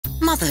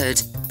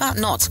Motherhood, but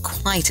not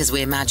quite as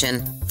we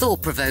imagine.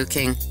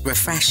 Thought-provoking,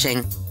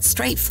 refreshing,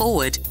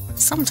 straightforward,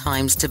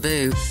 sometimes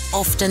taboo,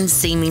 often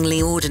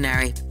seemingly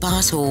ordinary,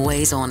 but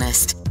always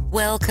honest.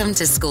 Welcome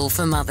to School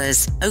for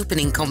Mothers,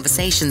 opening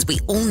conversations we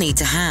all need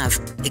to have,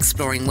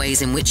 exploring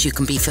ways in which you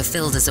can be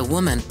fulfilled as a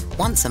woman,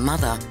 once a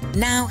mother.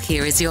 Now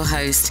here is your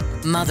host,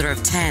 mother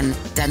of 10,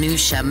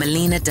 Danusia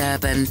Melina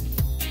Durban.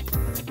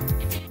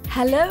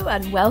 Hello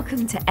and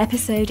welcome to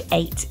episode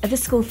 8 of the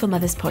School for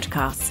Mothers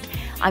podcast.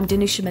 I'm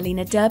Danusia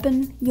Melina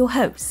Durban, your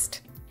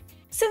host.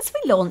 Since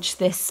we launched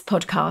this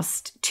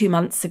podcast 2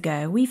 months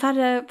ago, we've had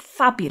a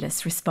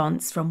fabulous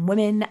response from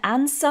women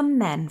and some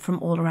men from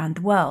all around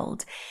the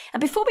world. And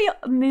before we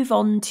move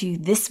on to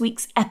this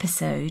week's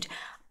episode,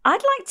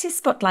 I'd like to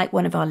spotlight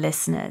one of our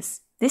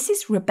listeners. This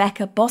is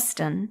Rebecca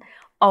Boston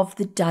of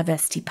the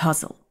Diversity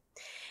Puzzle.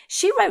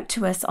 She wrote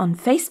to us on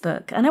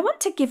Facebook, and I want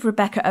to give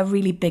Rebecca a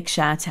really big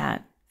shout out.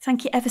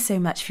 Thank you ever so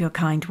much for your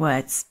kind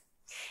words.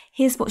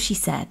 Here's what she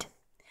said.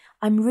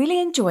 I'm really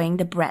enjoying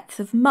the breadth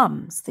of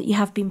mums that you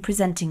have been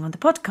presenting on the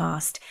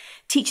podcast.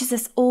 Teaches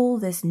us all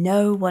there's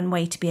no one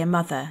way to be a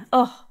mother.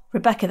 Oh,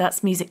 Rebecca,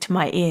 that's music to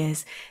my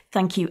ears.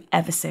 Thank you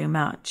ever so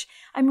much.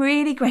 I'm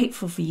really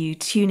grateful for you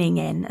tuning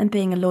in and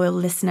being a loyal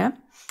listener.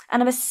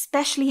 And I'm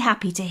especially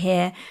happy to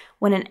hear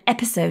when an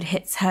episode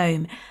hits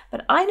home.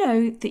 But I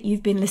know that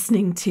you've been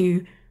listening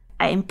to,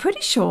 I'm pretty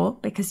sure,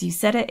 because you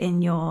said it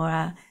in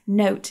your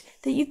note,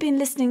 that you've been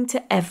listening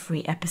to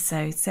every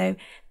episode. So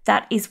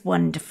that is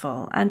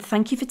wonderful. And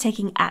thank you for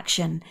taking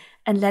action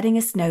and letting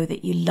us know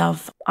that you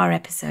love our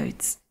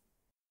episodes.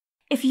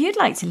 If you'd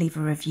like to leave a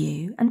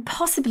review and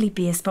possibly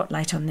be a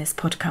spotlight on this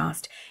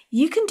podcast,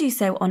 you can do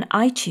so on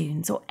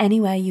iTunes or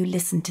anywhere you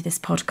listen to this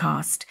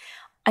podcast.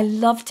 I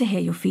love to hear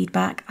your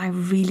feedback. I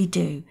really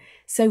do.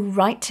 So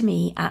write to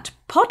me at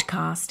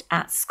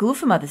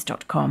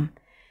podcast@schoolformothers.com.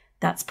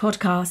 That's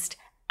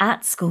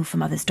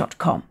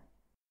podcast@schoolformothers.com.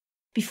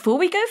 Before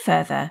we go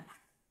further,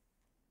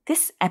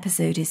 this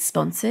episode is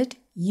sponsored,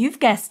 you've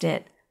guessed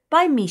it,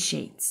 by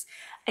MeSheets.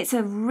 It's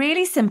a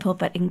really simple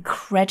but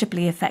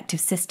incredibly effective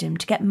system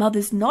to get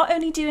mothers not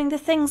only doing the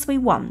things we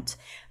want,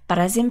 but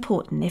as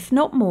important, if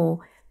not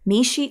more,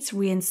 MeSheets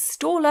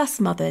reinstall us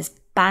mothers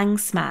bang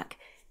smack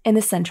in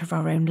the centre of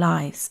our own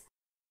lives.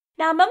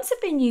 Now, mums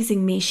have been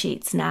using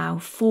MeSheets now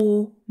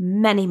for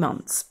many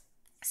months.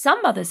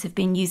 Some mothers have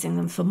been using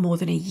them for more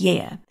than a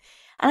year.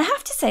 And I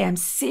have to say, I'm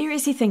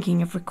seriously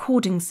thinking of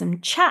recording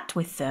some chat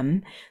with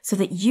them so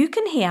that you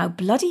can hear how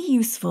bloody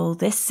useful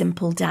this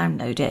simple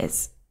download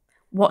is.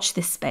 Watch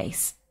this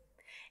space.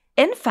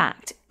 In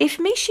fact, if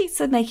MeSheets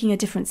are making a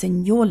difference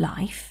in your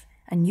life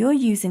and you're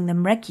using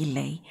them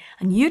regularly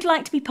and you'd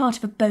like to be part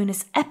of a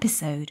bonus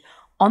episode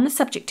on the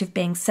subject of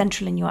being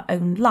central in your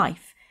own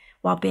life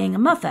while being a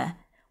mother,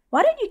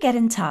 why don't you get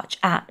in touch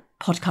at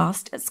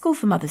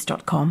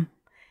podcast@schoolformothers.com.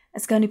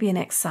 It's going to be an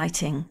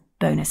exciting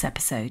bonus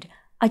episode.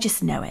 I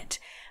just know it.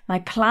 My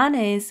plan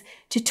is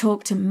to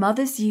talk to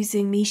mothers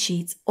using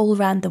MeSheets all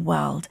around the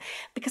world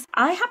because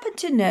I happen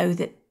to know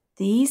that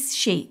these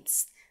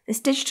sheets, this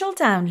digital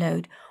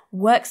download,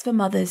 works for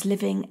mothers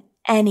living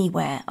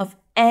anywhere of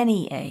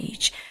any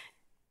age,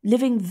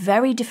 living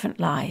very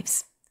different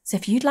lives. So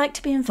if you'd like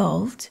to be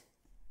involved,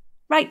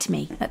 write to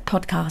me at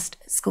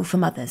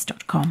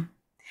podcast@schoolformothers.com.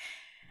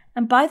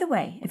 And by the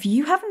way, if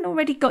you haven't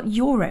already got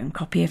your own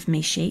copy of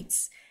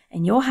MeSheets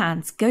in your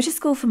hands, go to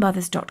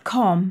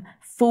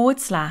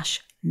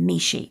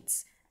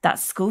schoolformothers.com/MeSheets.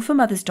 That's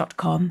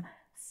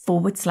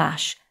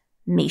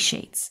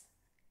schoolformothers.com/MeSheets.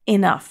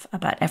 Enough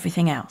about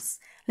everything else.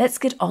 Let's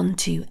get on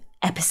to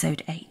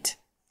episode 8.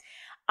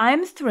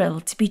 I'm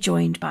thrilled to be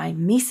joined by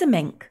Miisa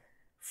Mink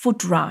for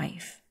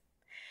Drive.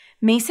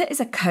 Miisa is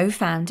a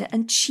co-founder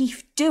and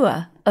chief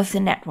doer of the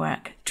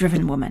network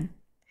Driven Woman,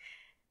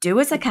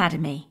 Doers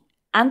Academy,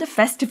 and a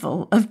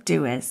festival of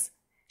doers.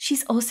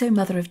 She's also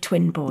mother of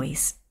twin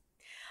boys.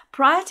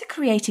 Prior to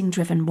creating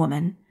Driven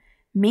Woman,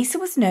 Miisa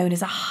was known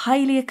as a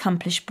highly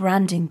accomplished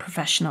branding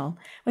professional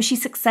where she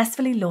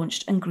successfully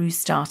launched and grew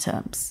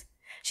startups.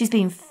 She's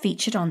been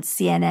featured on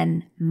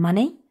CNN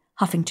Money,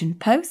 Huffington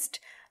Post,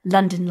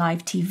 London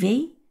Live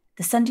TV,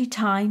 The Sunday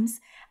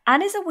Times,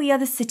 and is a We Are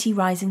the City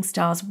Rising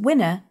Stars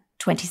winner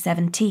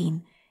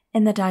 2017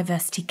 in the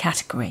diversity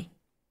category.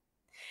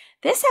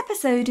 This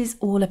episode is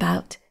all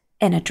about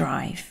inner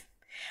drive.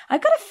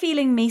 I've got a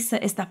feeling Miisa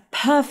is the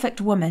perfect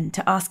woman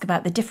to ask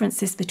about the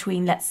differences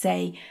between, let's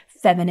say,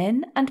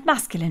 feminine and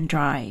masculine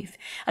drive,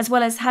 as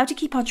well as how to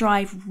keep our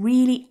drive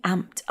really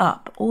amped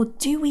up, or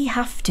do we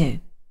have to?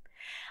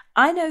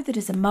 I know that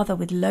as a mother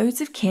with loads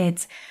of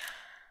kids,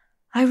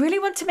 I really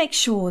want to make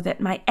sure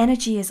that my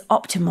energy is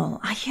optimal.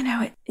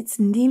 It's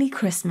nearly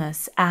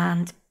Christmas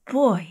and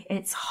boy,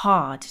 it's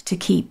hard to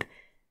keep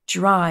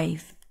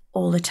drive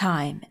all the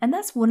time. And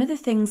that's one of the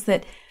things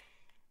that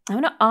I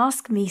want to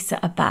ask Miisa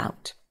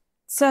about.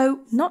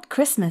 So not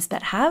Christmas,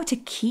 but how to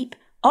keep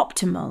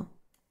optimal.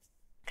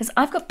 Because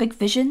I've got big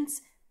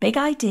visions, big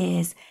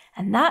ideas,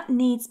 and that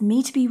needs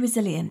me to be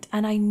resilient.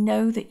 And I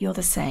know that you're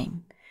the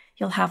same.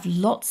 You'll have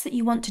lots that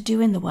you want to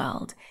do in the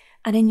world,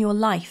 and in your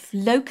life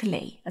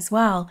locally as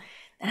well.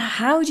 And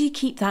how do you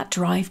keep that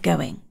drive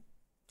going?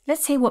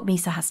 Let's hear what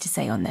Miisa has to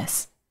say on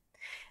this.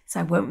 So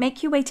I won't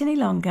make you wait any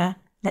longer.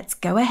 Let's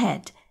go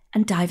ahead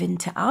and dive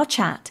into our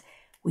chat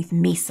with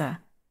Miisa.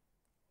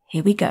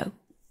 Here we go.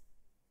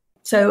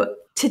 So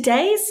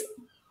today's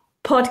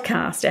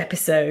podcast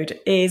episode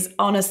is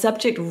on a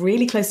subject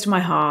really close to my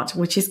heart,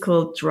 which is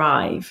called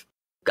drive.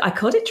 I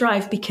called it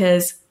drive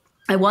because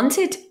I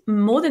wanted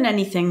more than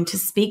anything to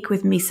speak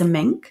with Miisa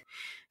Mink,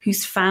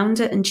 who's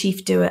founder and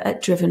chief doer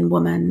at Driven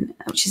Woman,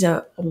 which is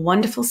a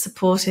wonderful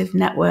supportive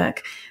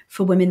network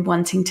for women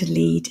wanting to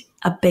lead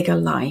a bigger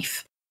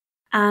life.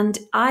 And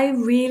I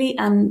really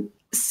am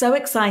so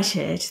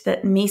excited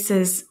that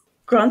Miisa's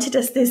granted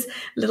us this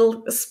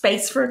little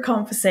space for a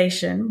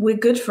conversation. We're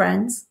good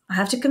friends. I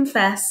have to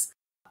confess,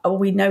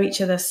 we know each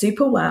other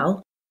super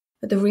well.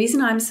 But the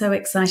reason I'm so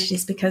excited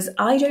is because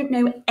I don't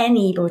know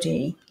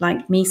anybody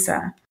like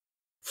Miisa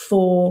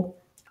for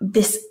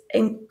this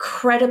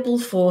incredible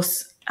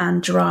force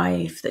and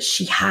drive that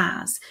she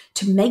has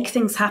to make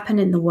things happen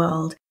in the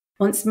world.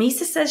 Once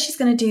Miisa says she's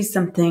going to do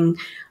something,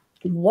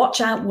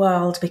 watch out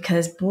world,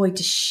 because boy,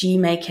 does she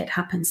make it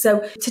happen.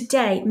 So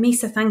today,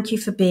 Miisa, thank you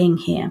for being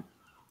here.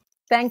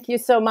 Thank you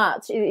so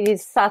much. It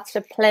is such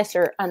a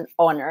pleasure and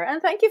honor.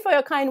 And thank you for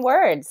your kind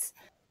words.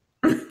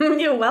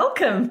 You're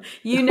welcome.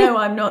 You know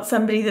I'm not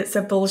somebody that's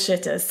a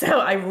bullshitter, so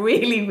I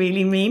really,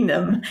 really mean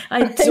them.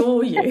 I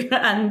adore you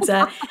and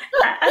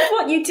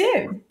what you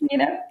do, you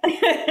know.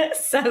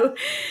 So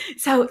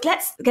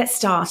let's get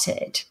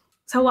started.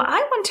 So what I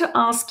want to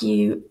ask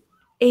you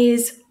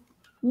is,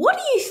 what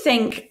do you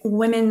think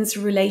women's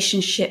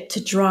relationship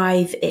to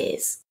drive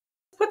is?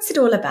 What's it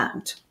all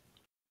about?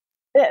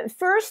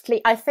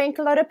 Firstly, I think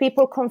a lot of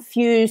people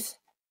confuse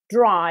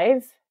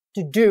drive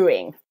to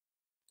doing.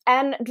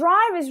 And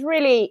drive is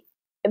really,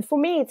 for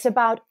me, it's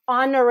about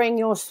honoring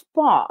your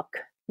spark,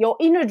 your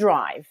inner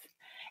drive.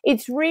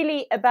 It's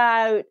really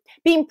about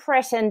being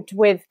present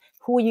with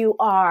who you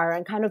are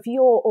and kind of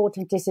your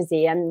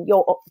authenticity and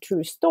your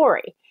true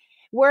story.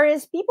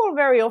 Whereas people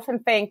very often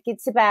think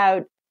it's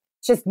about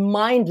just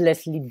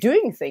mindlessly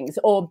doing things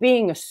or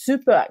being a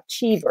super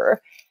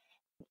achiever.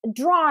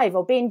 Drive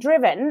or being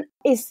driven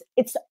it's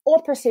the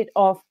opposite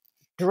of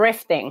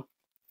drifting,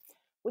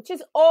 which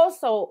is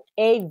also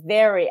a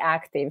very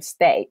active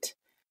state.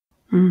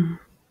 A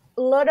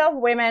lot of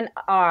women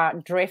are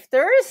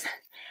drifters,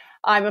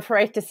 I'm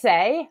afraid to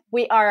say.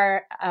 We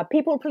are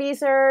people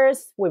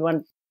pleasers. We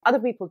want other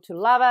people to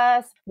love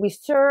us. We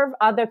serve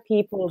other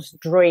people's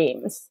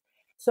dreams.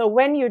 So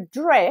when you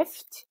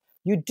drift,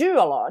 you do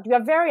a lot. You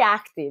are very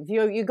active.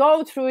 You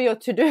go through your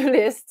to-do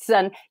lists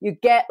and you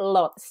get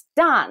lots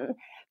done.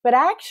 But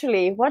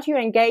actually, what you're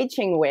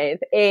engaging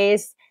with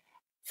is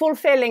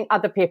fulfilling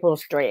other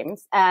people's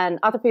dreams and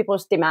other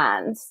people's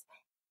demands.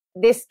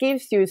 This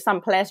gives you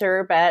some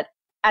pleasure, but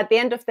at the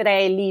end of the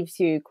day, leaves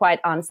you quite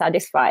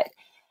unsatisfied.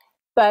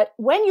 But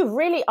when you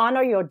really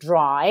honor your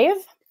drive,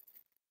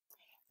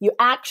 you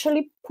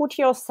actually put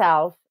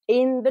yourself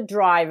in the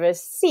driver's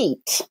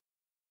seat.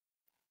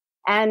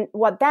 And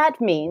what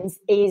that means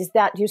is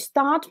that you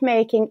start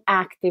making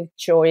active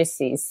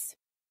choices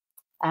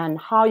and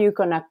how you're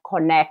going to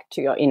connect to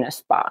your inner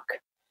spark.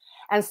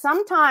 And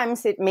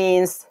sometimes it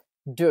means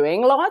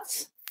doing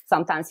lots.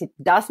 Sometimes it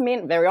does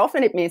mean, very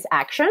often it means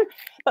action,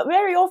 but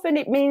very often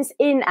it means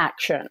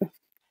inaction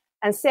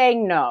and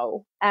saying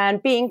no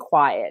and being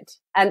quiet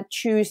and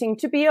choosing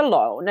to be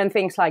alone and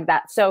things like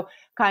that. So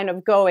kind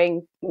of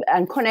going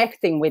and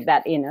connecting with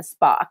that inner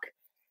spark.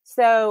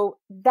 So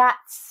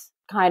that's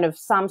kind of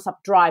sums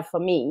up drive for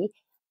me.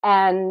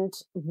 And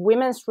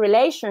women's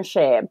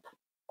relationship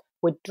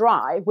with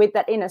drive, with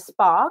that inner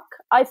spark,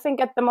 I think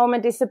at the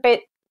moment is a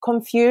bit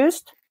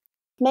confused,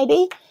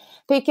 maybe,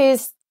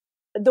 because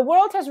the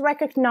world has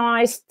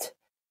recognized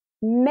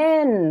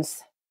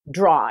men's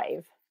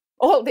drive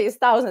all these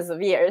thousands of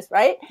years,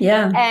 right?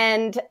 Yeah.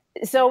 And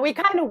so we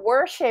kind of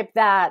worship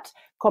that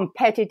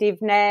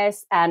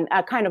competitiveness and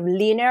a kind of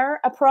linear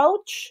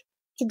approach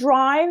to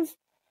drive.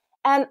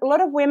 And a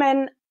lot of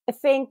women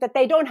think that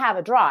they don't have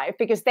a drive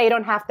because they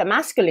don't have the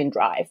masculine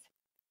drive.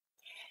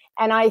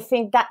 And I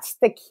think that's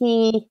the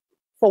key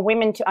for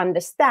women to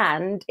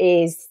understand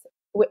is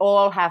we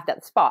all have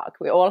that spark.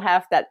 We all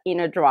have that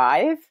inner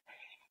drive.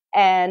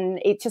 And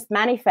it just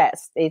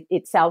manifests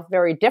itself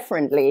very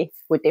differently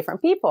with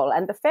different people.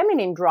 And the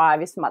feminine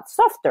drive is much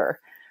softer.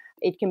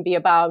 It can be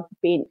about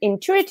being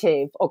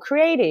intuitive or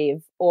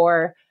creative,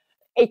 or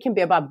it can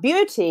be about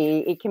beauty.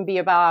 It can be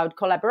about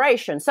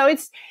collaboration. So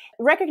it's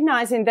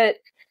recognizing that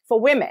for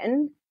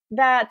women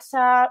that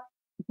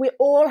we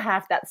all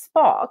have that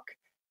spark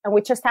and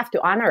we just have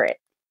to honor it.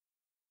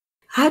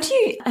 How do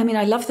you,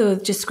 I love the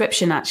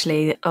description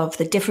actually of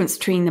the difference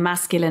between the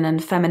masculine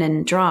and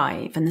feminine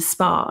drive and the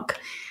spark,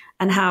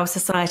 and how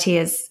society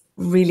has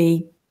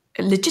really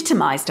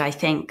legitimized, I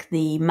think,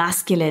 the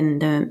masculine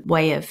the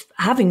way of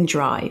having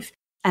drive.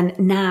 And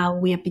now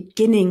we are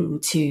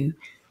beginning to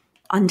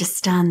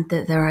understand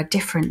that there are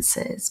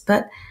differences.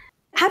 But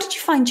how did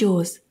you find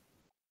yours?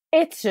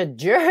 It's a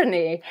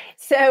journey.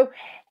 So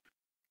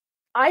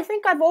I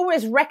think I've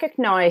always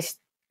recognized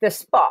the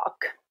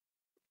spark.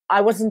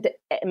 I wasn't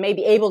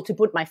maybe able to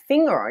put my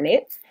finger on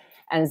it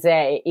and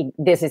say,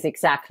 this is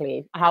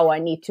exactly how I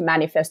need to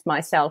manifest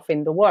myself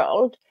in the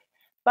world.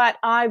 But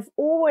I've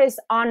always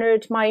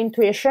honored my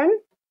intuition.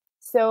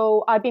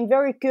 So I've been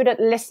very good at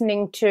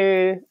listening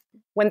to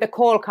when the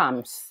call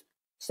comes.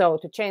 So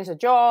to change a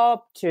job,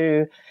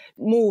 to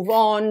move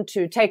on,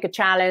 to take a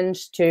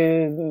challenge,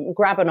 to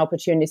grab an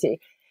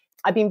opportunity.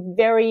 I've been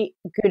very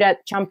good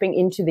at jumping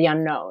into the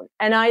unknown.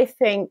 And I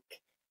think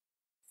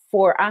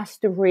for us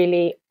to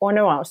really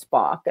honor our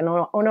spark and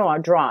honor our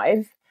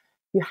drive,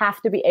 you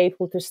have to be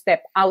able to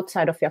step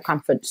outside of your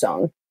comfort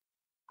zone.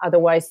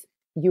 Otherwise,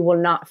 you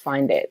will not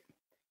find it.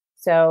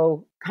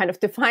 So kind of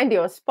to find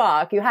your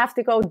spark, you have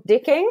to go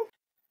digging.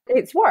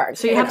 It's work.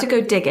 So you have to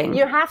go digging.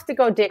 You have to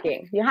go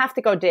digging. You have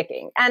to go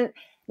digging and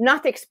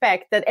not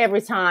expect that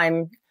every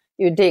time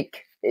you dig,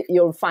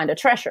 you'll find a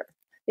treasure.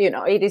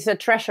 It is a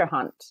treasure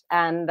hunt,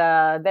 and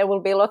there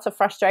will be lots of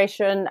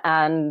frustration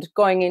and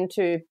going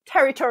into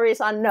territories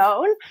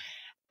unknown.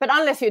 But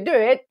unless you do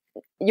it,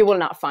 you will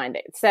not find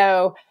it.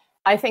 So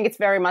I think it's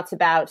very much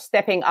about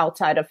stepping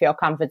outside of your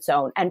comfort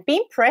zone and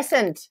being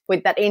present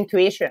with that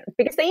intuition,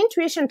 because the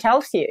intuition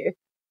tells you.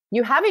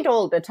 You have it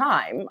all the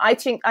time. I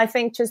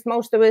think just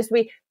most of us,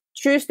 we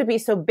choose to be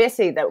so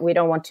busy that we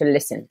don't want to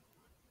listen.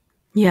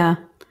 Yeah,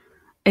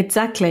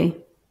 exactly.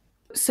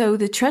 So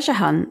the treasure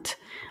hunt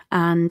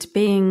and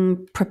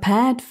being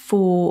prepared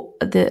for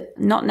the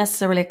not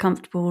necessarily a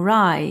comfortable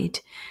ride,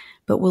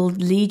 but will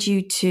lead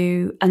you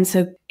to, and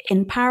so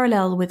in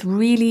parallel with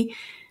really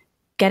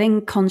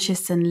getting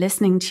conscious and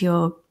listening to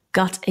your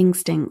gut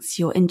instincts,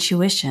 your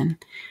intuition,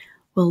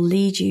 will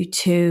lead you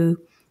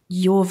to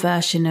your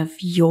version of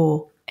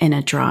your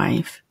inner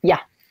drive. Yeah.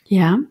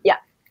 Yeah? Yeah,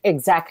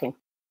 exactly.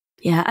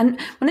 Yeah. And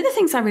one of the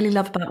things I really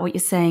love about what you're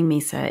saying,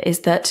 Miisa,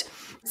 is that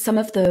some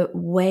of the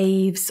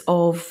waves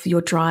of your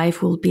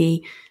drive will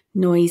be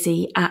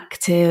noisy,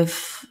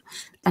 active,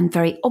 and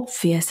very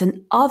obvious.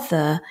 And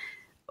other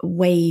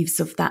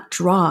waves of that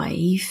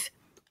drive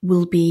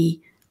will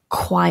be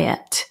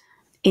quiet,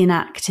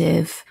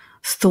 inactive,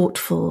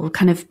 thoughtful,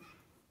 kind of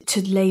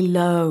to lay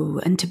low.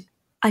 And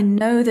I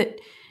know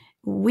that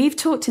we've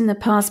talked in the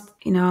past,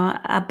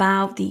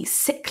 about the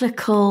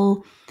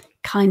cyclical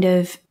kind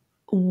of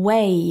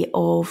way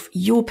of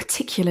your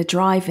particular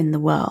drive in the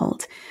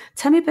world.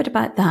 Tell me a bit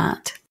about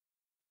that.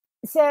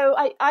 So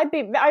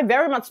I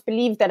very much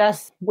believe that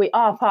as we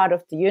are part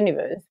of the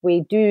universe, we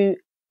do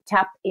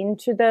tap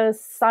into the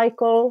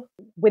cycle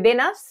within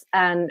us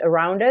and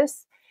around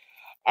us.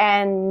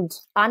 And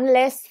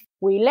unless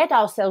we let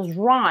ourselves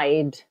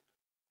ride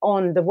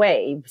on the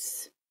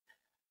waves,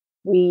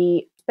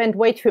 we spend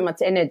way too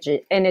much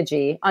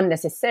energy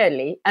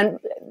unnecessarily, and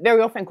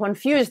very often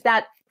confuse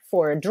that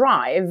for a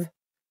drive,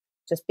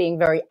 just being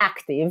very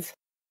active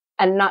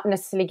and not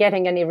necessarily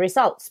getting any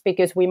results,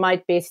 because we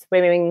might be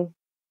swimming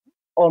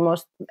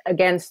almost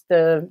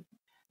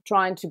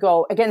trying to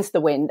go against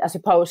the wind, as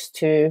opposed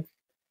to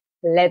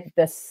let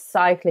the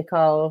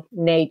cyclical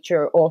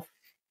nature of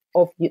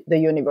the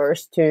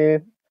universe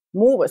to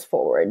move us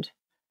forward.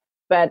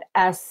 But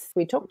as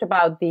we talked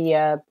about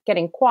the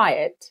getting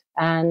quiet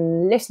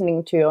and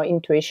listening to your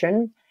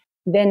intuition,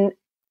 then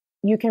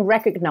you can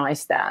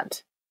recognize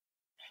that.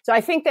 So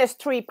I think there's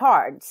 3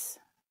 parts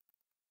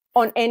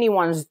on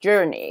anyone's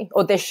journey,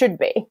 or there should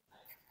be.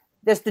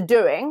 There's the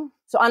doing.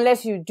 So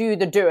unless you do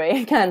the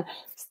doing and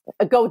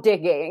go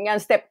digging and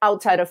step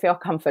outside of your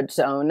comfort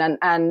zone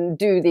and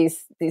do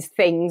these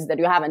things that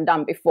you haven't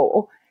done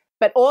before.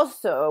 But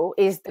also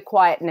is the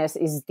quietness,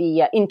 is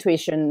the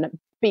intuition,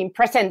 being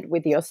present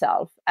with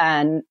yourself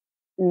and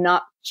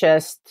not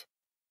just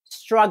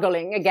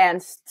struggling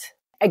against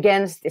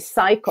this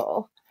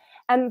cycle.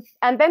 And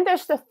then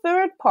there's the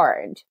 3rd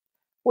part,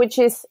 which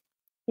is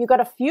you got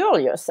to fuel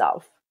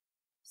yourself.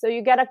 So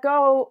you got to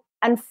go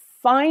and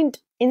find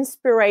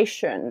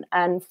inspiration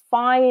and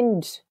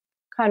find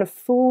kind of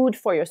food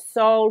for your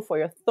soul, for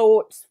your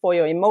thoughts, for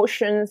your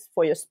emotions,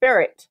 for your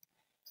spirit.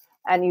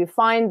 And you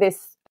find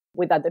this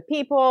with other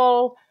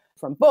people,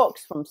 from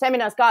books, from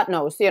seminars, God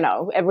knows,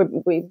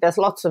 there's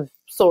lots of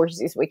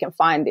sources we can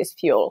find this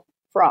fuel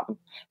from.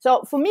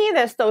 So for me,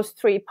 there's those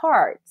 3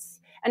 parts.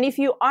 And if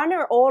you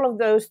honor all of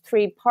those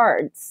 3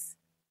 parts,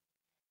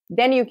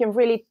 then you can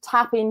really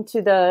tap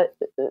into the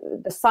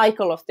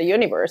cycle of the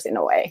universe in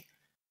a way.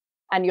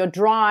 And your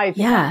drive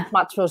is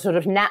much more sort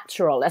of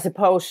natural, as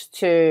opposed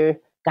to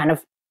kind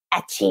of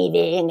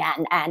achieving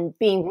and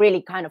being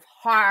really kind of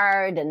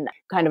hard and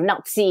kind of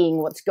not seeing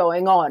what's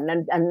going on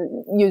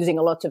and using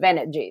a lot of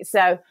energy.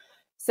 So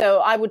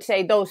I would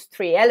say those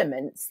 3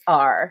 elements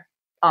are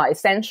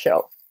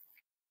essential.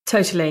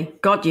 Totally.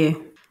 Got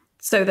you.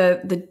 So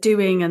the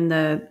doing and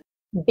the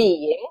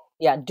being.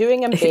 Yeah,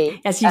 doing and being.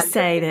 As you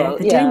say,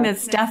 the doing the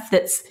stuff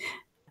that's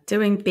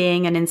doing,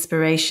 being, and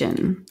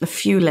inspiration, the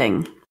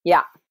fueling.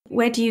 Yeah.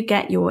 Where do you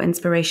get your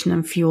inspiration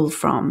and fuel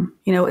from?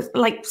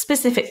 Like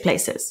specific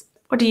places.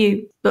 What do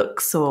you,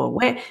 books, or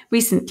where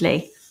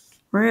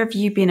have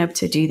you been able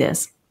to do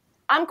this?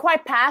 I'm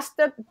quite past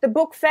the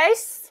book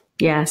phase.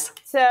 Yes.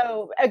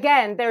 So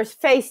again, there's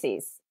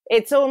phases.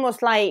 It's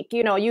almost like,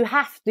 you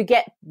have to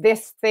get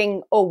this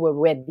thing over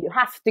with. You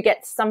have to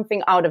get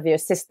something out of your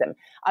system.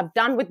 I'm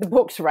done with the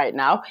books right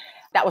now.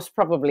 That was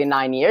probably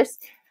 9 years.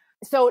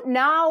 So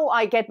now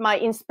I get my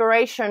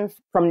inspiration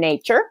from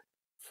nature,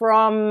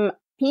 from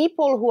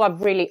people who are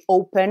really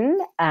open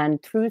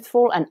and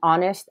truthful and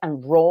honest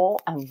and raw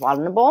and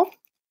vulnerable.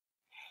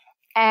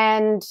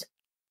 And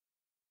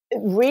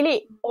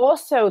really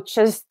also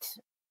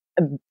just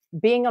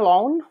being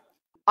alone.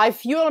 I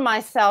fuel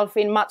myself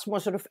in much more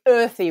sort of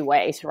earthy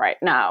ways right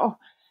now.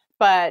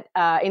 But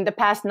in the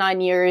past 9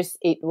 years,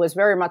 it was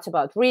very much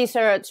about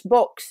research,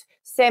 books,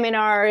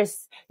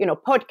 seminars,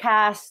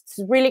 podcasts,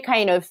 really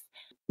kind of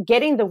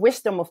getting the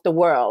wisdom of the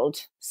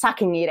world,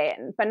 sucking it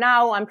in. But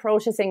now I'm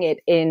processing it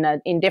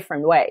in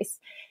different ways.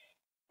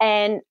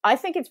 And I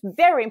think it's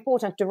very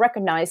important to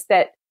recognize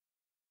that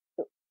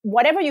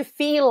whatever you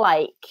feel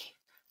like,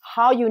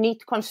 how you need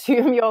to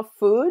consume your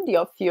food,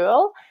 your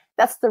fuel,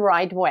 that's the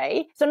right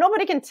way. So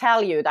nobody can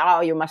tell you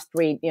that, you must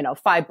read,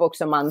 5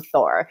 books a month,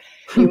 or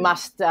you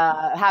must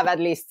have at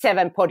least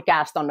 7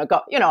 podcasts on the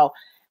go.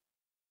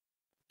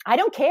 I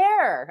don't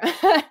care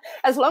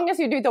as long as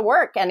you do the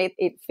work and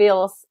it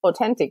feels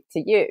authentic to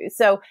you.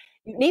 So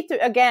you need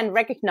to, again,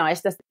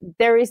 recognize that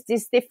there is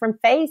these different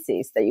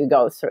phases that you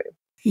go through.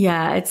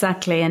 Yeah,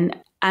 exactly.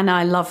 And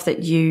I love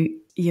that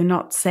you're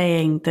not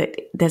saying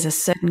that there's a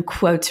certain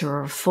quota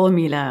or a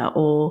formula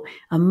or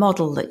a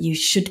model that you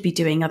should be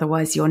doing.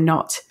 Otherwise, you're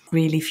not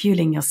really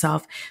fueling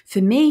yourself.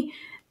 For me,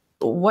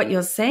 what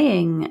you're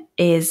saying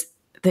is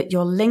that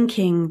you're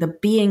linking the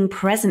being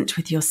present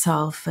with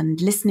yourself and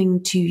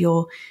listening to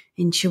your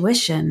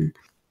intuition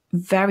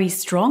very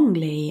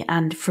strongly.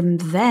 And from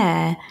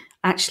there,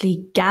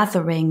 actually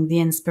gathering the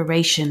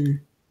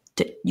inspiration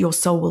that your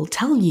soul will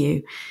tell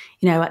you,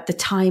 at the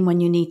time when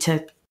you need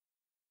to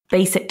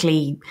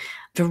basically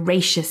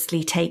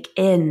voraciously take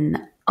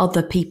in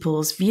other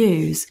people's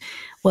views,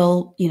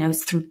 well,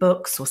 through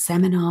books or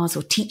seminars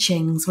or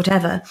teachings,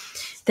 whatever,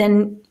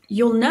 then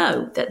you'll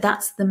know that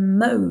that's the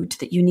mode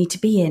that you need to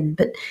be in.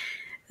 But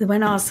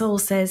when our soul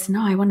says,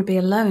 no, I want to be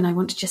alone, I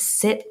want to just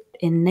sit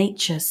in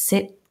nature,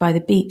 sit by the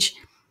beach,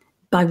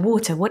 by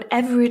water,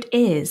 whatever it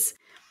is,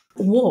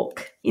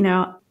 walk,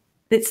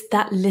 it's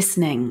that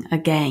listening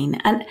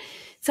again. And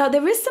so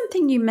there is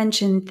something you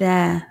mentioned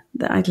there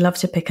that I'd love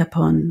to pick up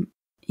on.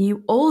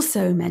 You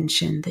also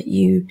mentioned that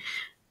you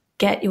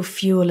get your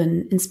fuel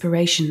and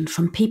inspiration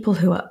from people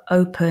who are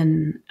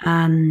open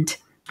and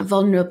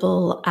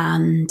vulnerable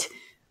and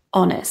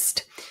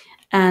honest.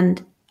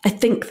 And I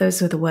think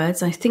those were the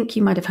words. I think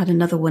you might have had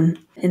another one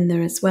in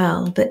there as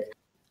well. But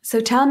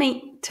so tell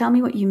me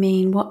what you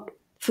mean,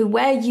 for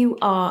where you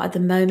are at the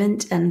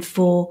moment and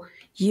for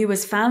you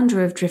as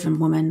founder of Driven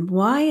Woman,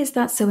 why is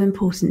that so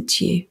important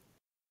to you?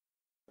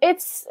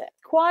 It's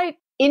quite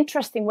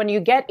interesting when you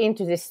get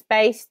into this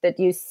space that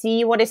you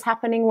see what is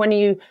happening when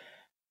you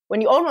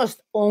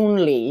almost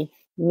only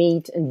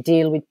meet and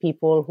deal with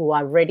people who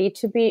are ready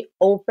to be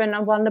open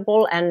and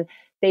vulnerable, and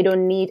they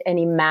don't need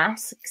any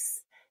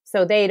masks.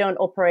 So they don't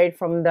operate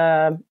from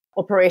the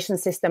operation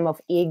system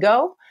of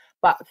ego,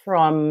 but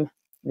from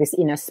this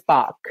inner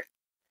spark.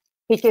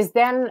 Because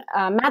then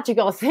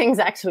magical things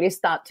actually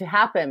start to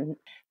happen,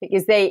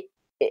 because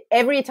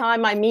every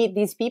time I meet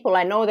these people,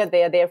 I know that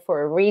they are there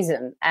for a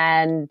reason.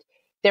 And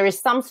there is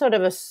some sort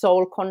of a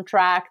soul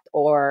contract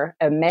or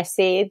a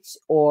message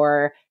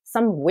or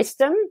some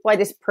wisdom why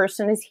this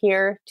person is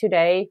here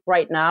today,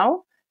 right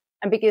now.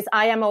 And because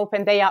I am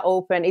open, they are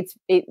open.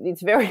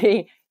 It's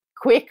very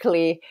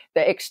quickly,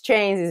 the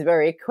exchange is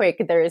very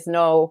quick. There is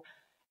no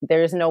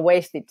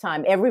wasted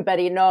time.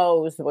 Everybody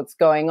knows what's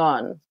going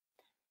on.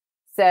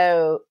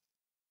 So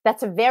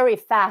that's a very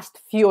fast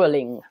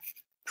fueling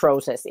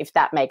process, if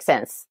that makes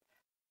sense,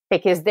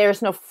 because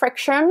there's no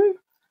friction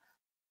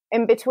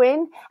in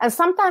between. And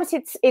sometimes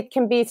it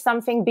can be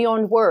something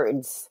beyond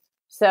words.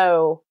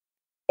 So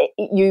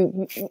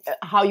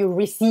how you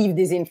receive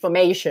this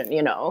information,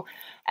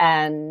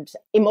 and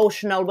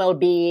emotional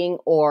well-being,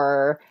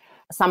 or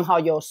somehow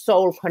your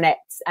soul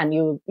connects and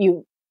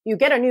you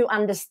get a new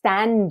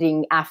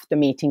understanding after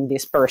meeting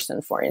this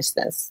person, for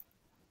instance.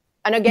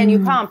 And again,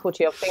 you can't put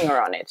your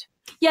finger on it.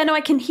 Yeah, no, I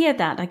can hear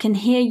that. I can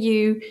hear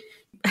you.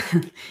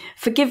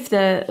 Forgive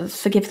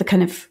the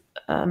kind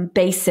of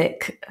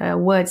basic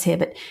words here,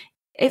 but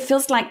it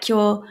feels like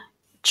you're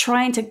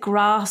trying to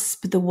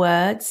grasp the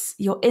words.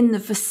 You're in the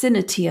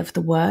vicinity of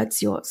the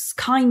words. You're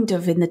kind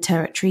of in the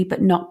territory,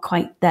 but not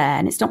quite there.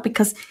 And it's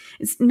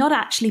not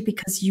actually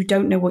because you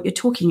don't know what you're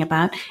talking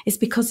about. It's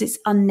because it's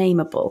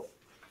unnameable.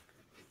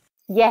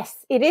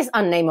 Yes, it is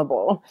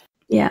unnameable.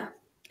 Yeah,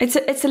 it's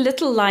a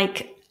little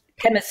like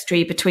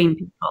chemistry between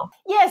people.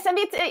 Yes, and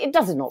it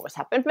doesn't always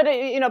happen, but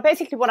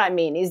basically what I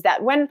mean is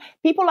that when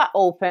people are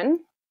open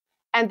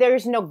and there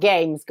is no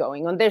games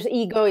going on, there's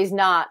ego is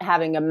not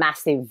having a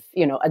massive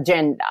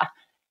agenda.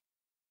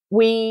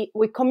 We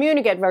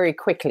communicate very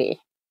quickly,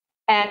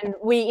 and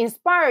we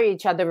inspire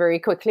each other very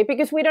quickly,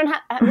 because we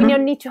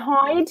don't need to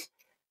hide.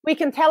 we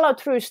can tell our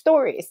true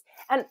stories.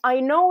 And I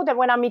know that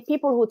when I meet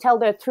people who tell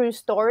their true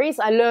stories,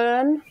 I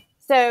learn.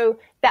 So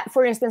that,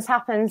 for instance,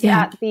 happens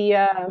at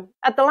the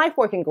life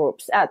working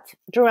groups at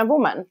German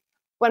Woman.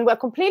 When we're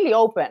completely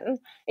open,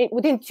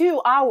 within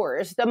 2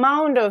 hours, the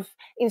amount of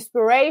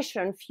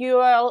inspiration,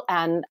 fuel,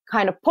 and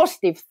kind of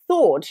positive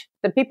thought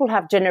that people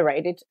have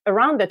generated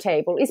around the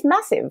table is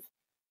massive.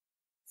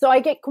 So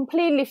I get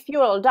completely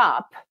fueled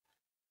up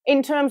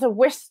in terms of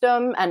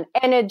wisdom and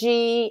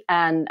energy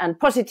and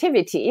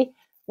positivity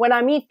when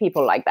I meet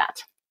people like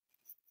that.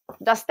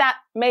 Does that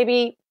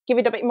maybe give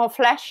it a bit more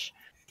flesh?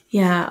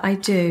 Yeah, I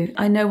do.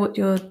 I know what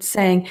you're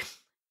saying.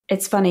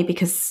 It's funny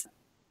because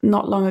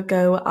not long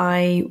ago,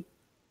 I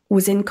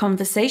was in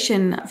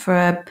conversation for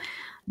a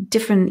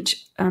different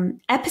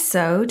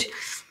episode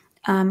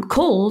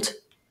called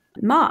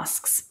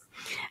Masks.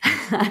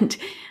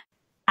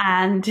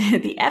 and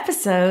the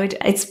episode,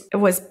 it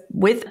was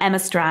with Emma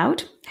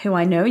Stroud, who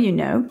I know you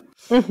know.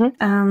 Mm-hmm.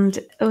 And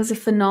it was a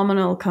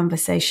phenomenal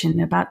conversation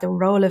about the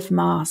role of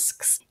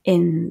masks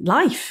in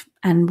life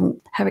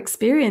and her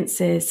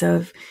experiences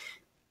of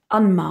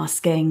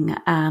unmasking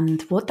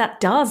and what that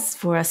does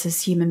for us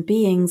as human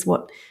beings,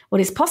 what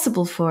is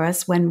possible for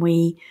us when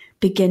we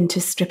begin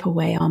to strip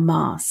away our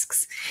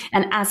masks.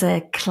 And as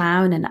a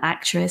clown and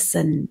actress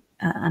and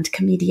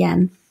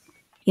comedian,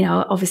 you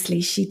know, obviously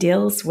she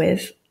deals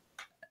with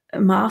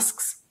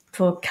masks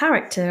for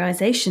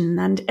characterization,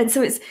 and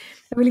so it's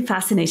a really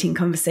fascinating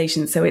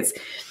conversation. So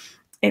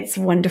it's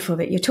wonderful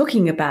that you're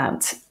talking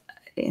about,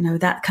 you know,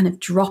 that kind of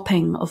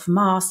dropping of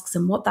masks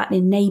and what that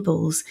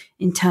enables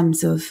in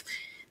terms of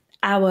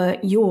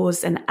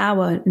yours and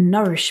our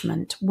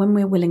nourishment when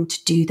we're willing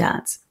to do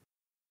that.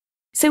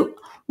 So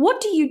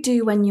what do you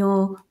do when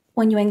you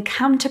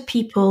encounter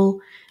people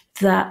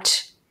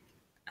that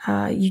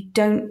you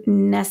don't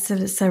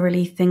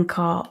necessarily think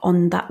are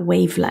on that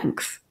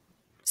wavelength?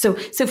 So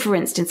for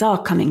instance,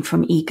 are coming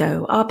from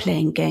ego, are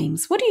playing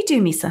games. What do you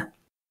do, Miisa?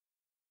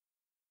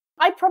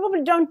 I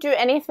probably don't do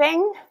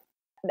anything.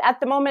 At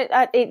the moment,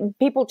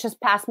 people just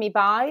pass me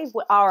by.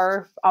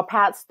 Our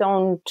paths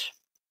don't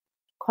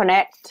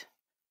connect.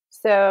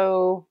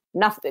 So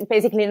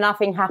basically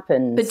nothing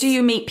happens. But do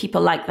you meet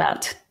people like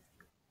that?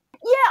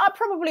 Yeah,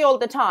 probably all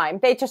the time.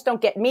 They just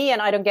don't get me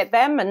and I don't get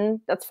them, and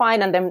that's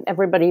fine. And then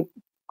everybody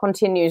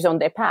continues on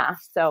their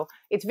path. So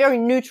it's very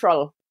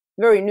neutral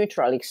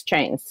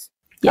exchange,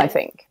 I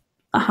think.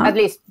 Uh-huh. At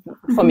least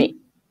for me.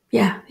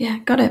 Yeah,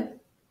 got it.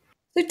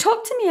 So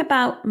talk to me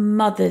about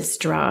mother's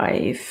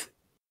drive.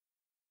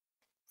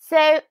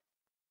 So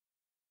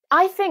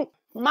I think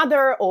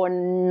mother or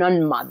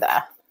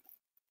non-mother,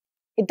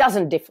 it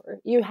doesn't differ.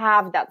 You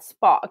have that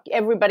spark.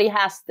 Everybody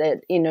has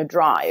that inner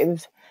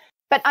drive.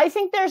 But I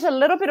think there's a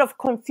little bit of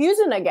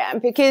confusion again,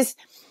 because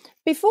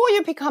before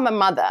you become a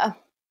mother,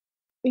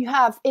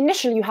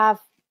 initially you have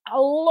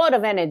a lot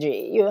of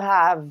energy. You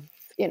have,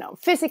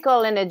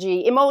 physical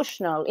energy,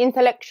 emotional,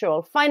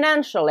 intellectual,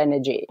 financial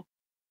energy.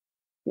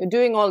 You're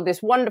doing all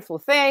these wonderful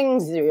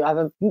things. You have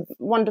a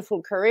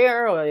wonderful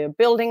career, or you're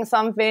building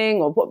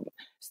something, or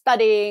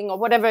studying, or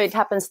whatever it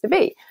happens to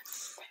be.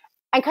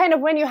 And kind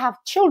of when you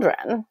have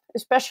children,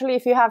 especially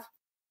if you have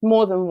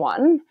more than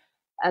one,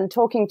 and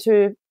talking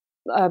to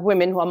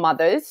women who are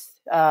mothers,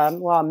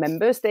 who are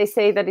members, they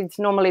say that it's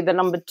normally the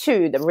number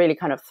two that really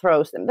kind of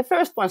throws them. The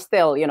first one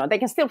still, they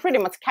can still pretty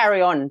much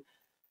carry on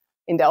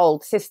in the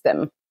old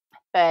system.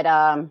 But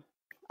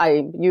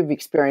you've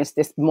experienced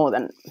this more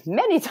than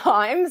many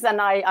times, and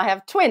I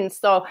have twins,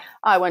 so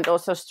I went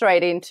also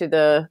straight into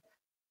the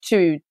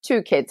two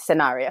kids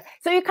scenario.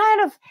 So you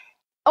kind of,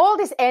 all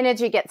this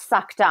energy gets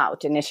sucked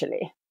out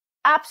initially.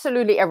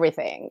 Absolutely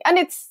everything. And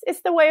it's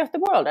the way of the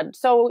world. And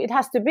so it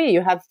has to be.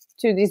 You have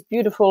these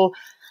beautiful,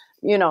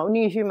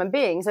 new human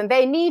beings, and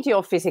they need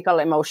your physical,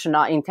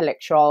 emotional,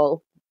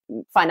 intellectual,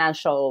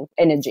 financial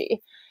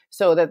energy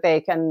so that they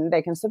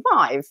can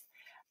survive.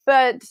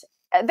 But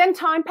then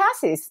time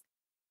passes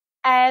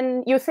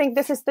and you think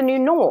this is the new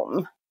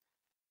norm,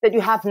 that you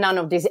have none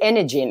of this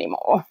energy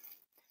anymore.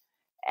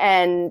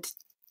 And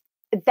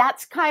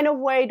that's kind of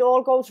where it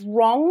all goes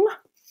wrong.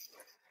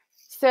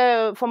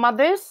 So for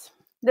mothers,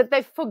 that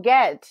they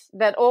forget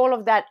that all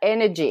of that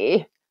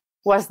energy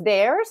was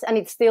theirs and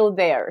it's still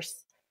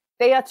theirs.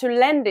 They are to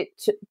lend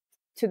it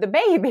to the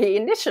baby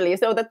initially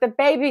so that the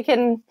baby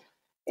can,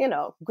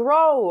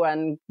 grow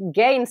and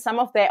gain some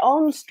of their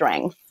own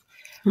strength.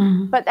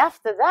 Mm-hmm. But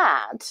after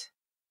that,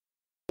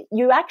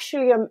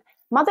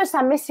 mothers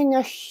are missing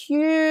a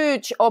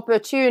huge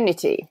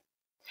opportunity,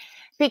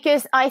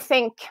 because I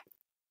think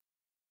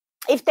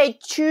if they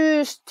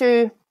choose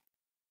to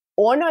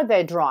honor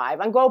their drive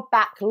and go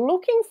back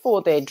looking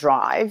for their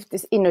drive,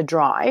 this inner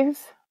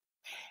drive,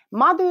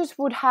 mothers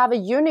would have a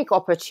unique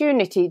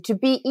opportunity to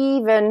be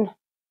even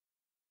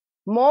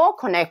more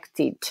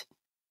connected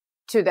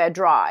to their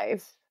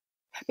drive,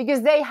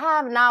 because they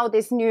have now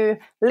this new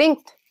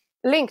link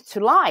to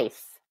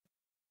life.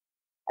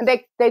 And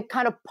they're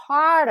kind of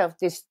part of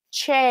this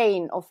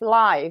chain of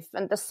life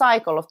and the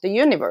cycle of the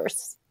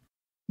universe,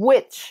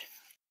 which,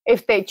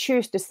 if they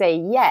choose to say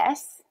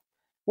yes,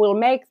 will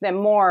make them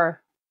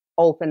more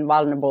open,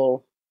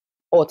 vulnerable,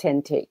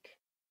 authentic,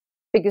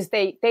 because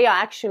they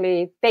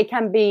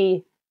can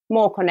be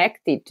more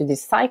connected to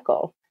this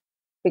cycle,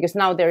 because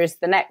now there is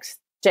the next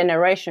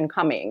generation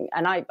coming.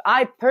 And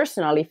I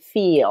personally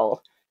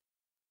feel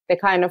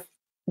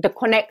the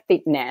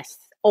connectedness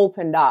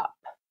opened up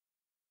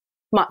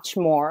much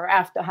more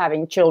after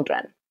having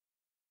children.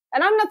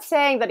 And I'm not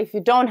saying that if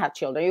you don't have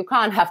children, you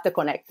can't have the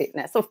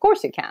connectedness. Of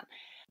course you can.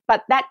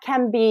 But that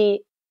can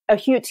be a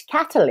huge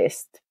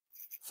catalyst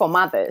for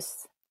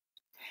mothers.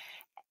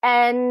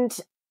 And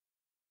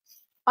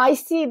I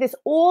see this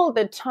all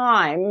the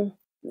time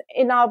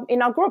in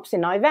our groups,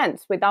 in our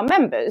events with our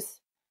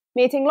members,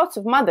 meeting lots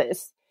of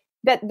mothers,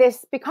 that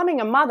this becoming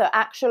a mother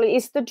actually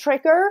is the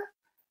trigger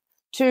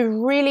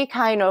to really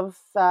kind of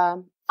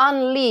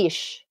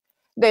unleash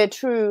their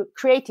true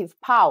creative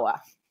power.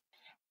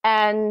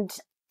 And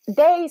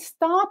they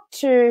start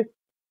to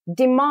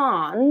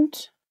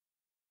demand,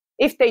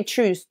 if they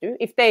choose to,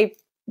 if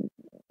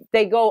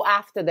they go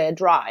after their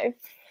drive,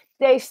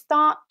 they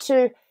start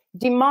to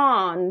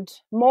demand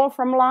more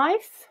from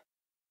life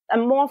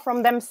and more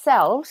from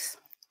themselves.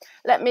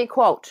 Let me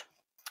quote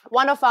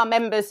one of our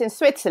members in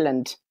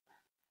Switzerland.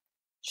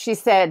 She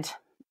said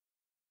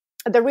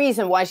the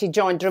reason why she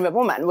joined Driven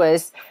Woman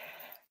was,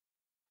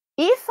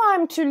 if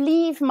I'm to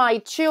leave my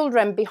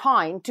children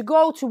behind to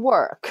go to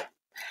work,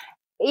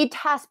 it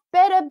has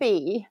better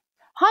be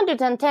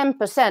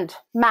 110%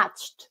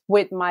 matched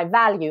with my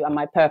value and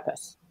my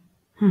purpose.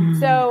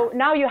 So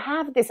now you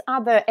have this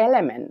other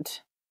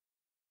element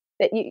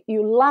that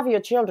you love your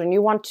children,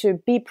 you want to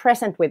be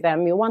present with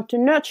them, you want to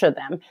nurture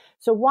them.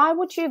 So why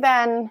would you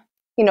then,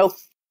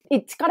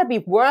 it's got to be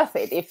worth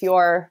it if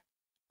you're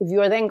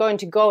then going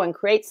to go and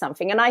create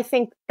something. And I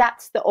think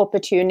that's the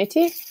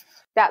opportunity.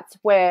 That's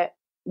where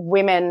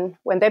women,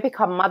 when they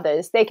become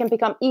mothers, they can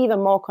become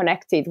even more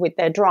connected with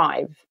their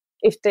drive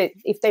if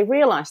they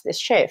realize this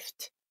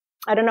shift.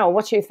 I don't know,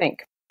 what do you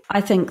think? I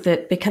think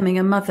that becoming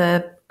a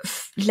mother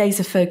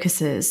laser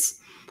focuses.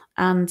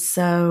 And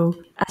so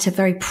at a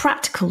very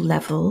practical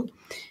level,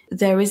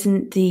 there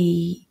isn't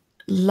the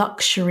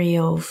luxury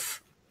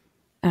of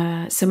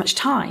so much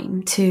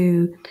time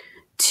to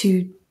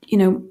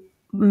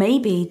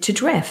maybe to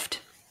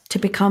drift, to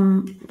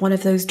become one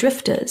of those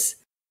drifters.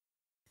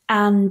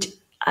 And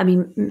I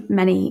mean,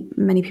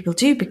 many people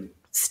do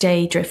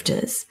stay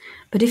drifters.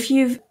 But if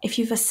you've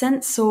a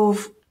sense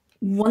of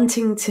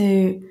wanting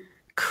to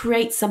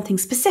create something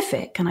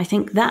specific, and I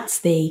think that's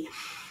the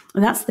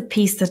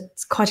piece that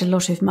quite a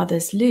lot of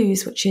mothers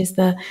lose, which is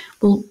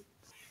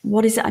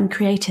what is it I'm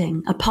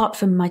creating apart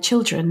from my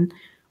children?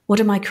 What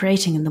am I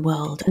creating in the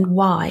world, and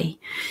why?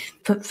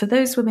 For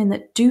those women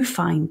that do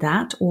find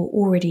that or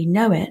already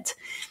know it,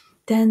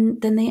 then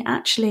they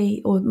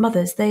actually, or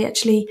mothers, they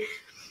actually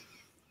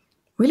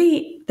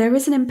really, there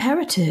is an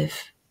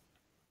imperative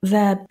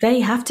that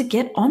they have to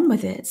get on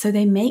with it. So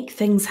they make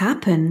things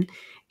happen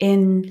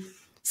in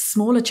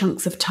smaller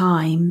chunks of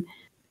time,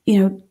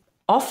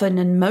 often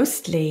and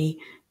mostly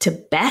to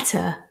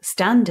better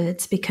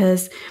standards,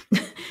 because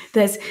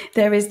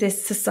there is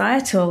this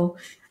societal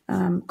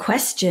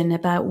question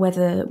about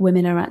whether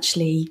women are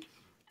actually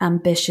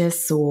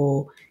ambitious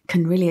or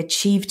can really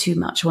achieve too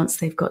much once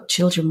they've got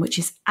children, which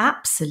is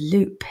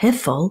absolute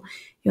piffle.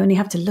 You only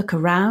have to look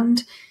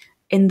around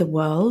in the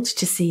world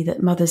to see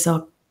that mothers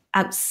are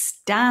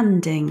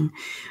outstanding,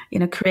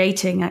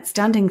 creating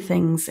outstanding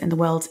things in the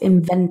world,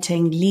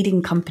 inventing,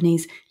 leading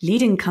companies,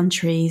 leading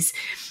countries.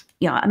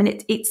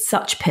 It's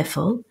such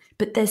piffle,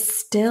 but there's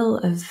still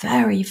a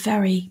very,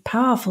 very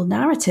powerful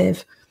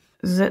narrative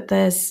that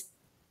there's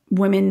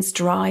women's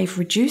drive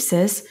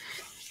reduces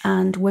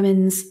and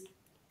women's,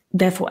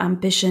 therefore,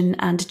 ambition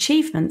and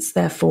achievements,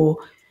 therefore,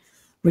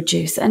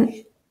 reduce.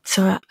 And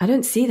so I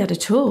don't see that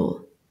at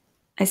all.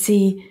 I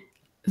see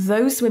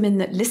those women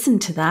that listen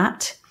to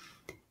that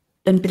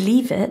and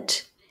believe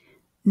it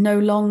no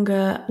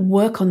longer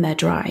work on their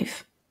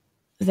drive.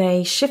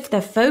 They shift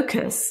their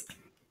focus.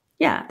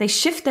 Yeah, they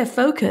shift their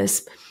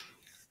focus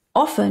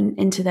often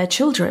into their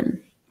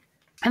children.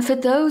 And for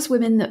those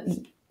women that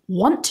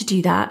want to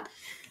do that,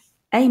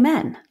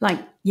 amen.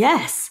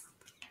 Yes,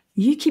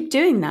 you keep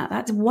doing that.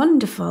 That's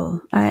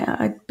wonderful.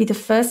 I'd be the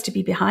first to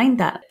be behind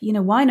that.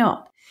 Why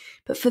not?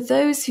 But for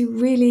those who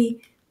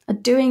really are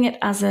doing it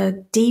as a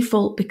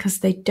default because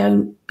they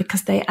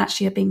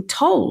actually are being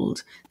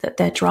told that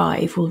their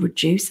drive will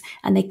reduce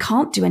and they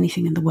can't do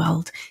anything in the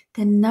world,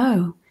 then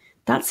no,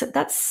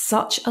 that's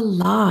such a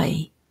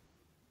lie.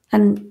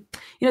 And,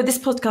 this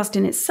podcast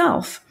in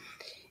itself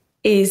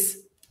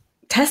is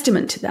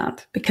testament to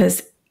that,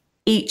 because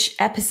each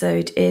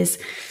episode is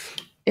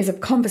a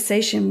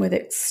conversation with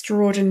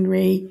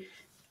extraordinary,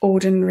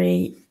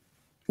 ordinary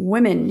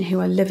women who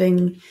are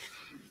living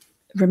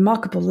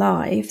remarkable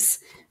lives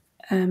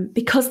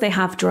because they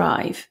have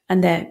drive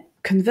and they're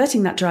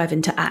converting that drive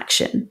into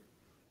action.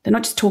 They're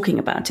not just talking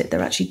about it,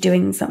 they're actually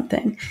doing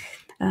something.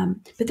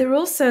 But they're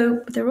also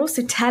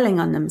telling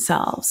on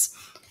themselves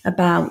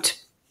about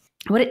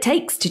what it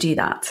takes to do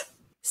that.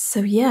 So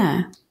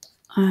yeah,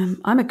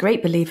 I'm a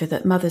great believer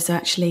that mothers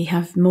actually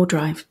have more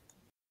drive.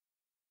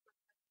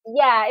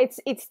 Yeah,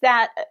 it's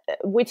that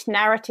which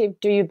narrative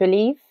do you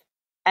believe?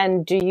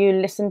 And do you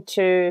listen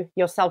to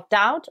your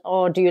self-doubt,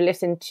 or do you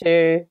listen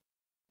to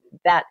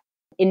that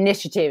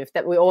initiative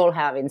that we all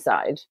have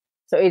inside?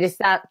 So it is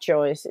that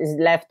choice, is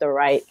left or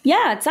right.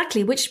 Yeah,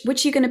 exactly. Which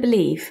are you going to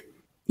believe?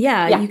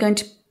 Yeah, are you going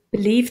to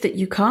believe that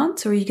you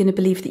can't, or are you going to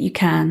believe that you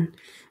can?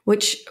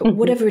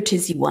 Whatever it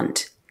is you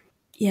want.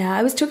 Yeah,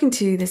 I was talking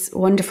to this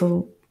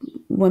wonderful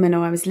woman,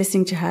 or I was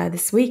listening to her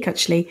this week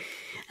actually,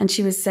 and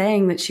she was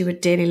saying that she would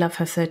dearly love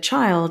her third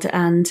child,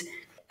 and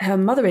her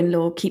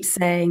mother-in-law keeps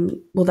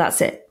saying, well,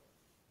 that's it.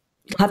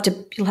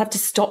 You'll have to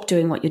stop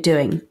doing what you're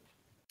doing.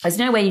 There's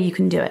no way you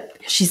can do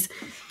it. She's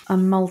a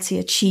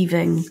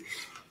multi-achieving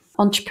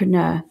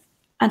entrepreneur,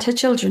 and her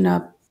children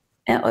are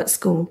at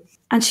school.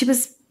 And she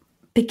was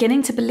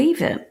beginning to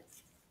believe it.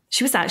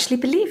 She was actually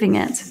believing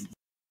it.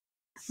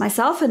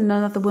 Myself and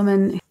another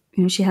woman,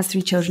 she has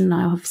 3 children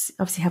now,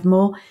 obviously have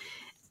more.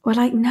 We're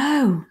like,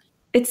 no,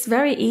 it's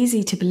very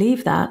easy to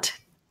believe that.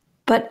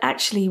 But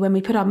actually, when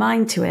we put our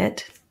mind to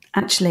it,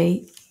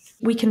 actually,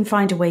 we can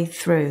find a way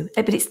through.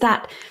 But it's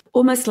that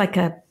almost like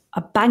a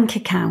bank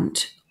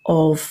account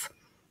of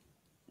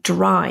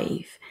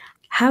drive.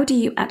 How do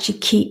you actually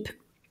keep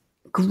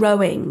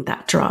growing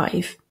that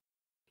drive?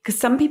 Because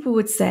some people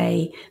would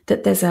say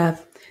that there's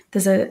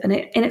an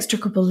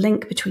inextricable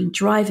link between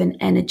drive and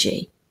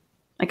energy.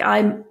 Like,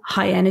 I'm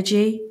high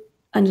energy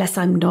unless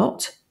I'm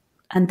not,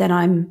 and then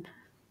I'm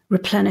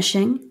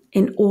replenishing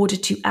in order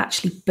to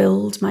actually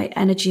build my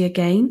energy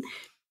again.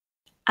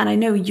 And I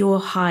know you're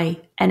high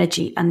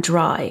energy and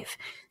drive.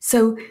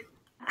 So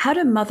how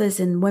do mothers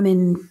and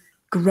women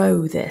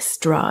grow this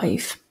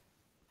drive?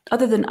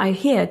 Other than, I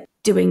hear,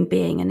 doing,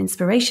 being, and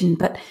inspiration,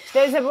 but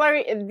there's a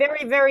very,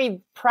 very,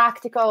 very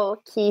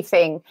practical key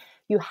thing.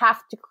 You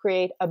have to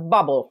create a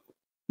bubble.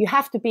 You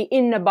have to be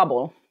in a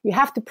bubble. You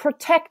have to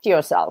protect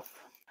yourself.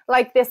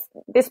 Like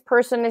this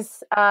person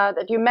is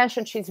that you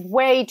mentioned, she's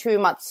way too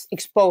much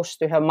exposed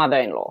to her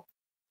mother-in-law.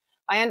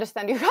 I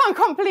understand you can't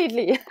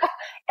completely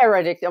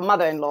eradicate your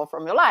mother-in-law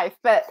from your life,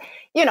 but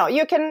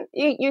you can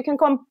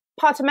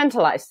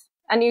compartmentalize,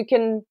 and you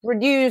can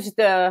reduce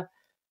the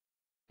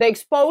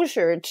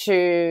exposure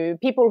to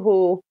people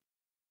who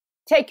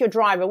take your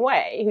drive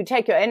away, who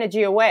take your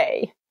energy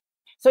away.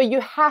 So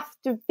you have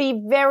to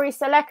be very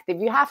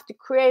selective. You have to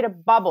create a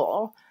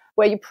bubble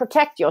where you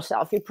protect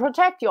yourself. You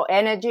protect your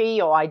energy,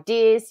 your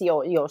ideas,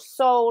 your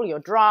soul, your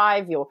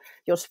drive, your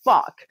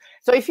spark.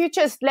 So if you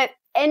just let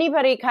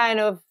anybody kind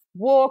of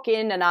walk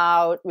in and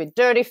out with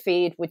dirty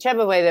feet,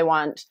 whichever way they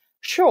want,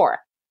 sure,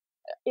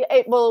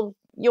 it will.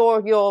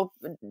 Your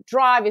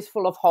drive is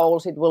full of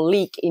holes. It will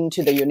leak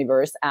into the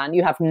universe, and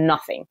you have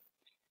nothing.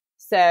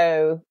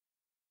 So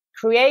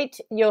create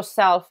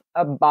yourself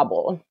a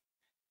bubble,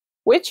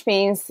 which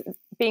means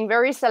being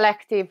very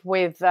selective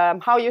with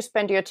how you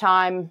spend your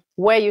time,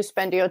 where you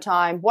spend your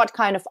time, what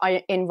kind of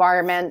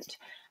environment,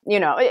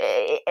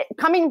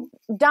 coming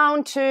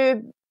down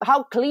to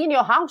how clean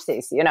your house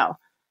is,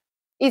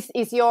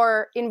 Is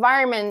your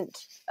environment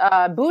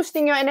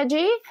boosting your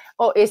energy,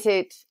 or is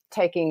it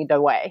taking it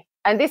away?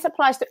 And this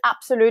applies to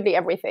absolutely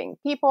everything.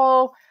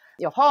 People,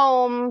 your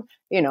home,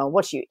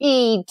 what you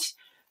eat,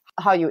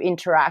 how you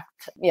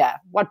interact,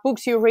 what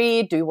books you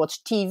read, do you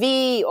watch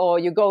TV, or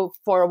you go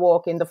for a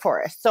walk in the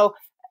forest. So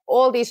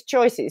all these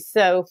choices.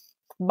 So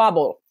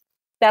bubble,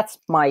 that's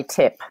my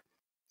tip.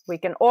 We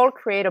can all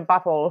create a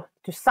bubble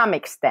to some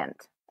extent.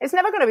 It's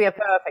never going to be a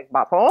perfect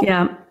bubble.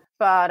 Yeah.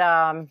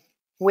 But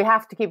we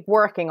have to keep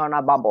working on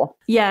our bubble.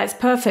 Yeah, it's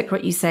perfect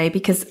what you say,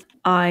 because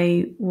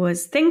I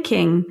was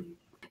thinking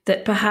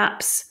that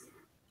perhaps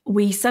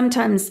we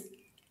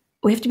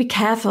have to be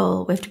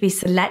careful, we have to be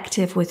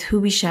selective with who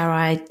we share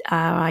our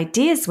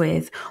ideas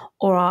with,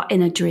 or our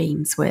inner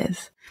dreams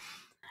with.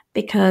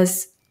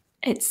 Because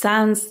it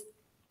sounds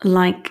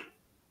like,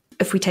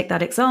 if we take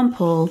that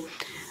example,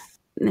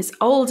 this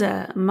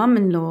older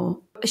mum-in-law,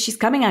 she's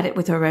coming at it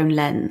with her own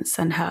lens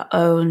and her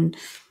own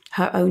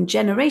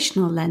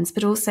generational lens,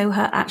 but also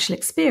her actual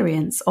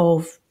experience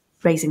of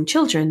raising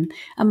children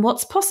and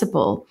what's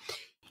possible.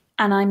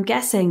 And I'm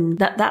guessing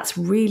that that's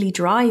really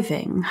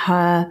driving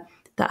her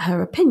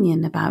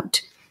opinion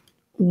about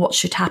what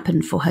should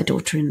happen for her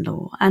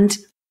daughter-in-law. And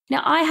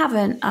now I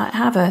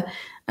have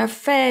a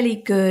fairly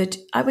good,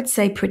 I would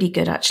say pretty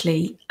good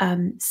actually,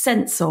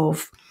 sense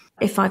of,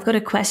 if I've got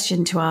a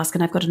question to ask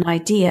and I've got an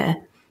idea,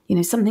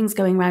 something's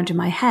going around in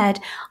my head,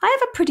 I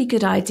have a pretty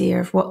good idea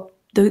of what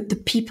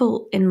the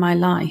people in my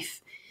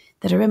life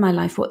that are in my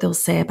life, what they'll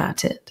say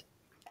about it.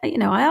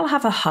 I'll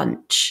have a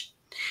hunch.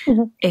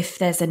 Mm-hmm. If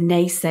there's a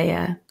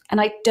naysayer,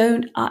 and I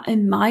don't,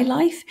 in my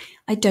life,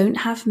 I don't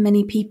have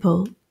many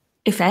people,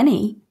 if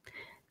any,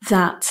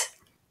 that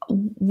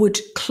would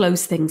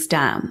close things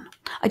down.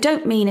 I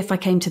don't mean if I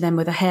came to them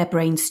with a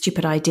harebrained,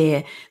 stupid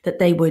idea that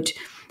they would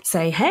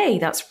say, hey,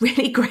 that's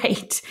really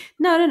great.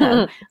 No.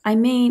 Mm-hmm. I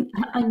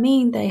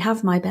mean they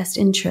have my best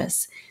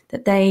interests,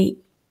 that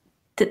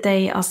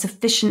they are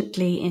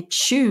sufficiently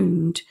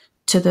attuned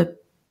to the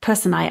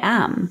person I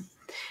am,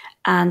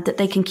 and that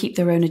they can keep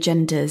their own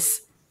agendas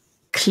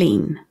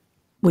clean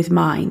with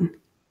mine.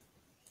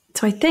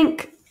 So I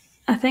think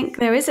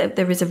there is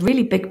a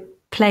really big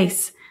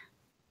place.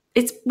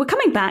 We're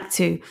coming back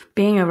to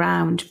being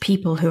around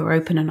people who are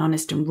open and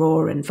honest and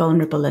raw and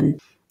vulnerable and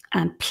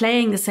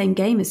playing the same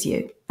game as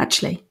you,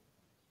 actually.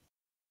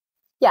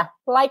 Yeah,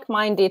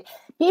 like-minded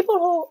people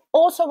who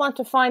also want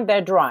to find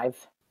their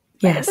drive.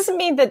 Yes. It doesn't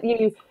mean that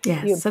you.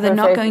 Yes. So they're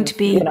not going to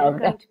be.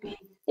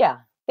 Yeah,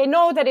 they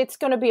know that it's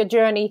going to be a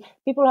journey.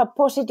 People are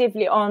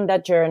positively on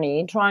that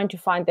journey, trying to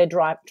find their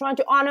drive, trying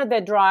to honor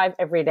their drive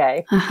every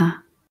day. Uh-huh.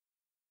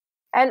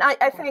 And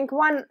I think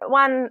one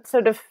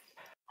sort of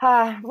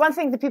one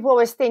thing that people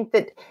always think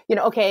that,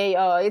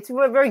 it's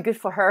very good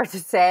for her to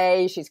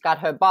say she's got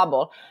her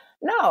bubble.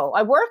 No,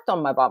 I worked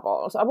on my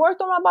bubbles. I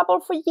worked on my bubble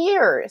for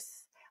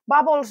years.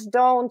 Bubbles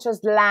don't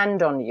just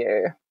land on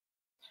you.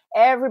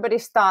 Everybody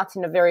starts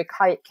in a very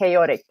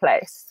chaotic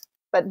place.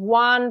 But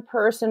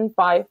person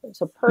by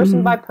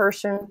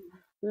person,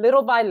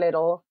 little by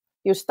little,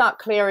 you start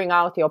clearing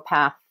out your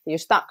path. You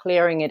start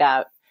clearing it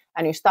out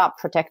and you start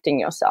protecting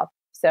yourself.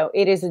 So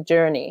it is a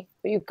journey.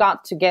 But you've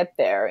got to get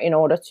there in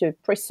order to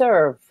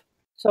preserve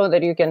so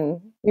that you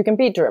can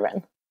be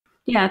driven.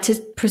 Yeah, to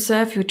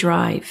preserve your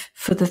drive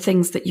for the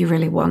things that you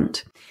really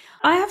want.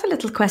 I have a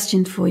little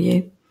question for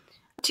you.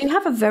 Do you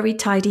have a very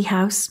tidy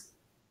house?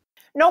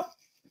 Nope.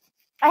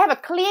 I have a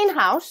clean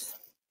house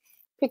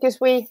because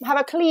we have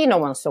a cleaner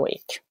once a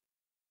week.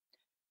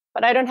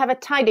 But I don't have a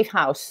tidy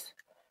house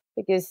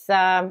because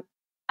I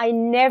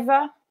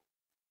never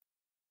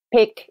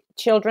pick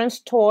children's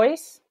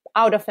toys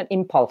out of an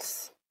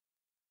impulse.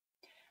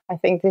 I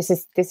think this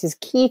is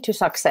key to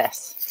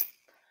success.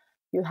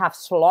 You have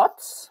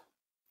slots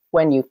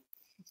when you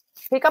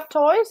pick up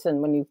toys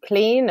and when you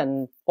clean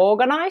and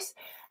organize.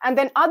 And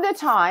then other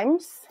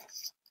times,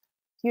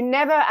 you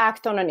never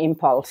act on an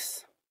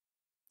impulse.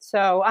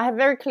 So I have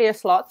very clear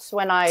slots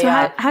when I...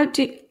 So how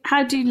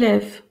do you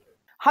live?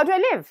 How do I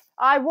live?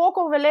 I walk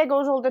over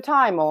Legos all the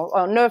time or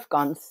Nerf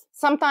guns.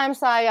 Sometimes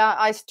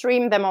I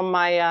stream them on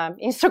my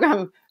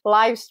Instagram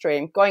live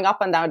stream, going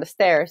up and down the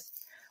stairs.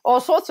 All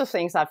sorts of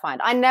things I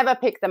find. I never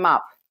pick them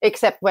up,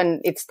 except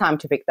when it's time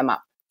to pick them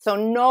up. So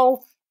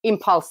no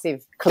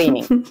impulsive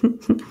cleaning.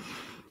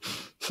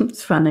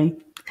 It's funny.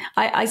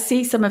 I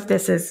see some of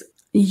this as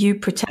you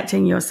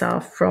protecting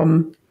yourself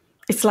from,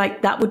 it's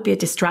like that would be a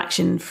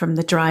distraction from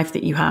the drive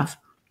that you have.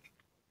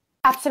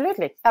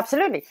 Absolutely.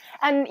 Absolutely.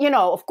 And,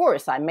 of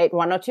course, I made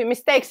one or two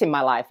mistakes in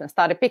my life and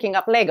started picking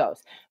up Legos.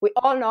 We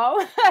all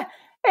know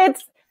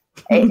it's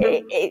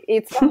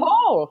a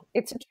hole.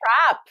 It's a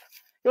trap.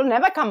 You'll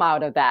never come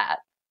out of that.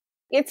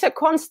 It's a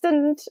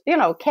constant,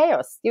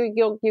 chaos.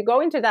 You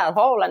go into that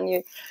hole and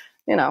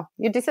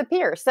you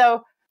disappear.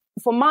 So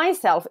for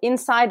myself,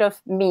 inside of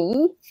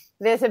me,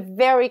 there's a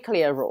very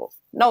clear rule.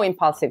 No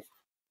impulsive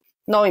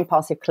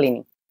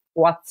cleaning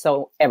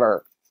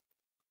whatsoever.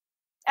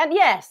 And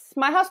yes,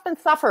 my husband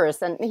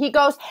suffers and he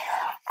goes,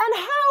 and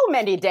how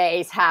many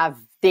days have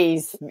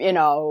this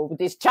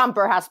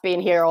jumper has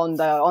been here on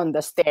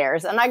the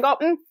stairs? And I go,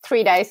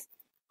 3 days.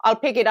 I'll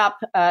pick it up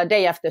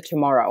day after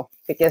tomorrow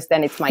because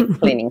then it's my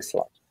cleaning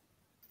slot.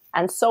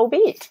 And so be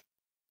it.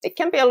 It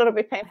can be a little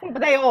bit painful,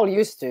 but they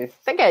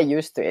get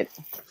used to it.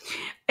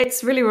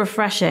 It's really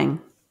refreshing.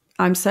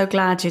 I'm so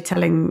glad you're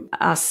telling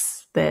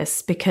us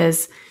this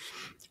because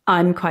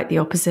I'm quite the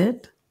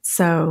opposite.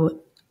 So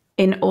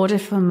in order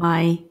for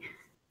my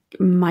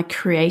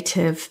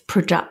creative,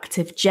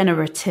 productive,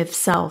 generative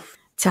self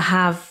to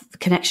have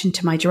connection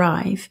to my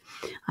drive,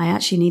 I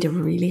actually need a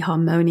really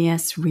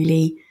harmonious,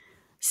 really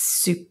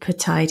super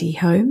tidy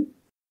home.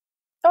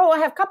 Oh, I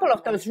have a couple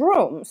of those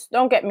rooms.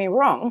 Don't get me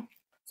wrong.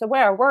 So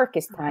where I work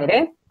is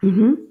tidy.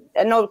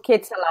 Mm-hmm. No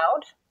kids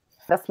allowed.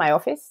 That's my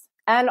office.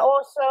 And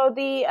also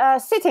the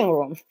sitting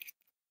room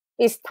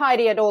is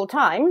tidy at all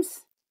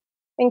times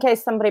in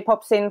case somebody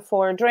pops in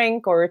for a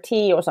drink or a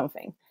tea or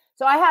something.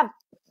 So I have,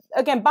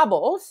 again,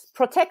 bubbles,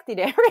 protected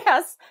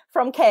areas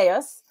from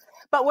chaos,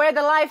 but where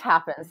the life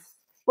happens,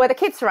 where the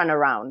kids run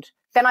around,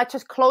 then I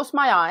just close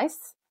my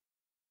eyes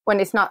when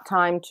it's not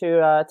time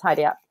to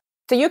tidy up.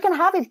 So you can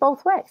have it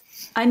both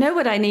ways. I know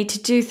what I need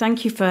to do.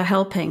 Thank you for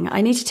helping.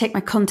 I need to take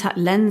my contact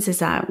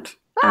lenses out.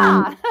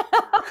 There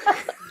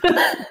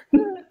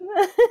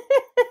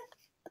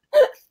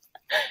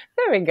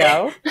we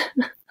go.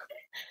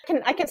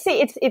 I can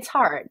see it's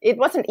hard. It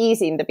wasn't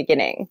easy in the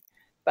beginning,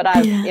 but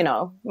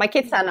my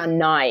kids are now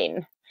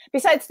 9.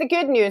 Besides, the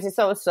good news is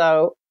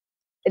also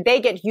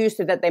they get used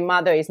to that their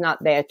mother is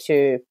not there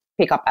to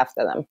pick up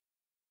after them.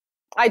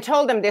 I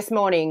told them this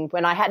morning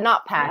when I had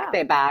not packed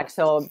their bags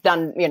or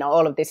done,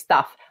 all of this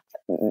stuff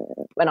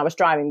when I was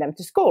driving them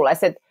to school. I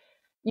said,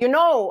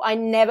 I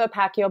never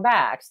pack your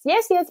bags.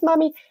 Yes,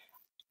 mommy.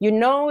 You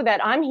know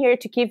that I'm here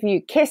to give you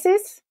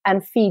kisses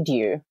and feed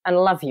you and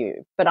love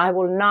you, but I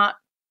will not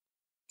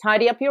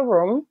tidy up your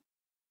room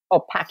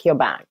or pack your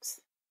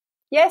bags.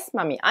 Yes,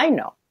 mommy, I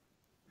know.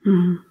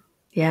 Mm.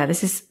 Yeah,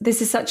 this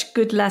is such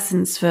good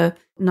lessons for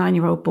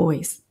 9-year-old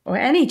boys or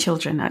any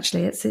children,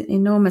 actually. It's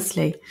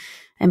enormously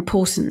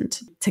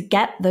important to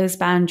get those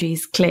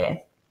boundaries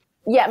clear?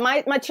 Yeah,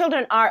 my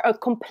children are a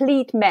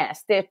complete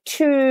mess. They're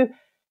two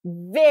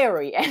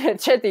very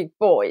energetic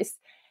boys.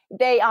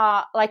 They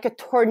are like a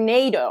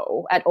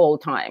tornado at all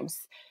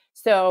times.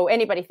 So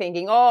anybody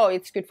thinking, oh,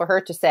 it's good for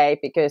her to say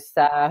because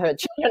her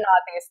children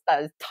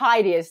are the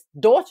tidiest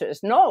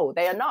daughters. No,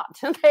 they are not.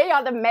 They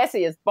are the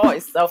messiest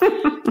boys. So,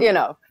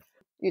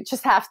 you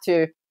just have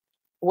to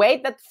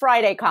wait that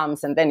Friday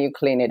comes and then you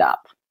clean it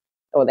up,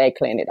 or they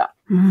clean it up.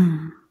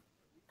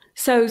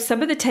 So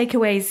some of the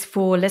takeaways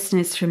for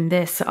listeners from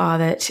this are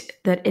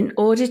that in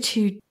order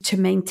to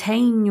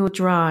maintain your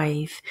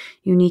drive,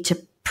 you need to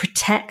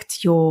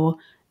protect your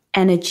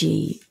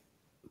energy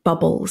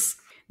bubbles,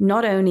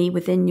 not only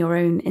within your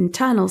own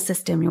internal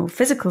system, your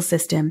physical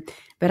system,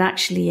 but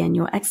actually in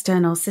your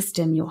external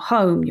system, your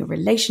home, your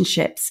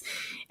relationships,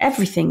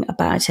 everything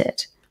about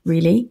it,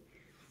 really.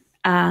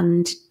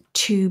 And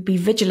to be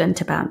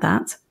vigilant about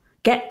that,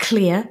 get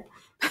clear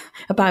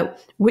about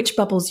which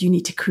bubbles you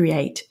need to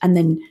create, and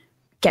then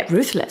get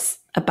ruthless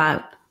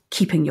about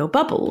keeping your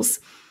bubbles,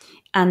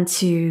 and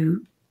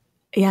to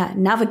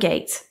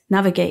navigate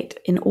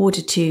in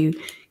order to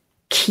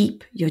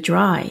keep your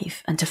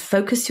drive and to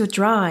focus your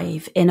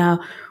drive in a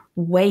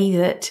way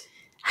that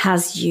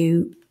has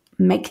you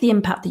make the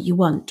impact that you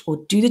want,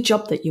 or do the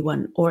job that you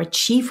want, or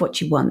achieve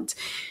what you want,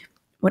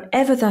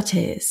 whatever that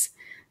is.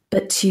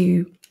 But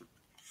to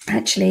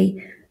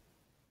actually,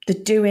 the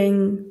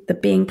doing, the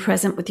being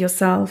present with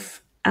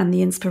yourself, and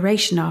the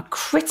inspiration are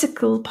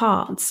critical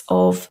parts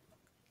of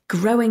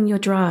growing your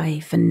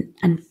drive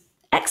and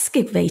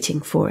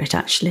excavating for it,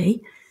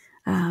 actually.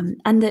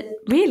 And that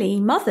really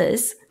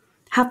mothers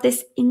have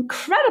this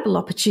incredible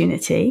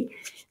opportunity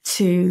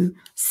to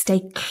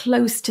stay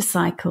close to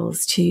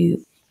cycles,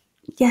 to,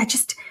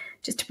 just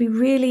to be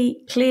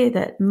really clear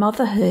that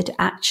motherhood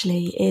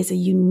actually is a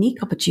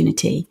unique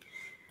opportunity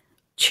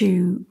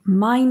to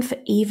mine for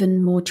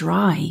even more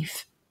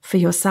drive for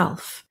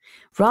yourself,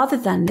 rather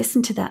than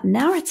listen to that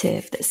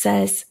narrative that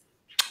says,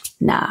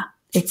 nah,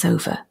 it's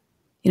over.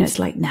 It's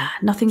like, nah,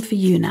 nothing for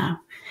you now.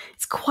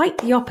 It's quite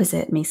the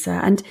opposite,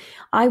 Miisa. And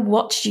I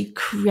watch you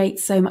create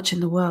so much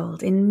in the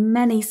world, in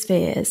many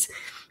spheres,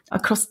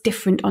 across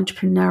different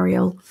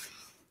entrepreneurial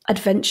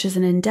adventures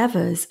and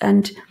endeavors.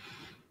 And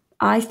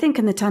I think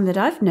in the time that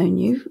I've known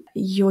you,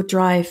 your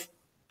drive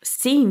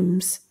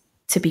seems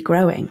to be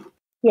growing.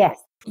 Yes.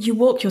 You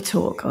walk your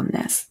talk on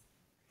this,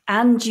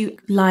 and you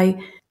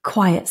lie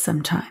quiet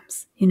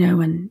sometimes,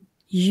 and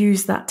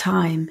use that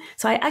time.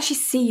 So I actually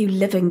see you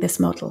living this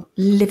model,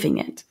 living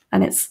it.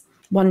 And it's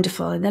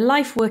wonderful. And the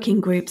life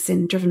working groups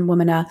in Driven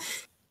Woman are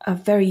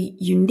very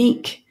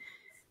unique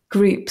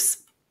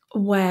groups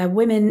where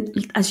women,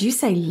 as you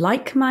say,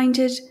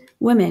 like-minded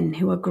women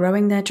who are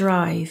growing their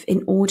drive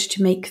in order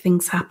to make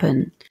things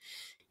happen.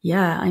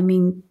 Yeah, I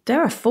mean,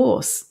 they're a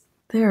force.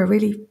 They're a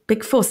really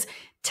big force.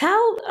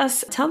 Tell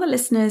the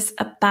listeners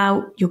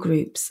about your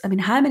groups. I mean,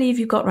 how many have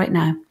you got right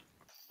now?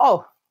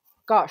 Oh,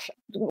 gosh,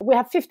 we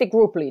have 50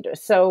 group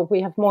leaders. So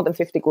we have more than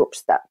 50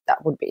 groups. That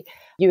would be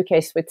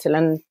UK,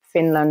 Switzerland,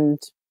 Finland,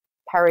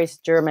 Paris,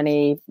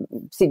 Germany,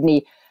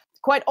 Sydney,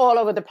 quite all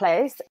over the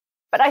place.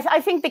 But I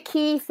think the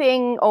key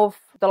thing of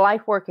the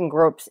life working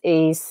groups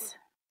is,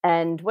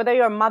 and whether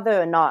you're a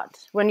mother or not,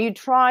 when you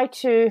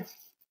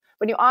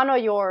honor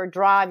your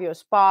drive, your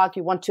spark,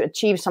 you want to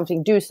achieve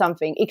something, do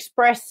something,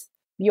 express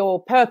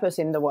your purpose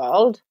in the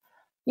world,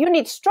 you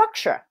need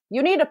structure.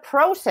 You need a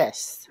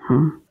process.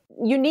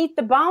 You need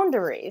the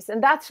boundaries.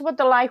 And that's what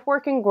the life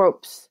working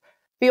groups,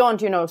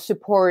 beyond,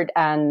 support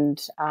and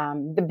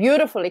the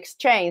beautiful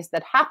exchange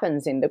that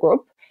happens in the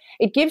group,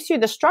 it gives you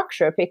the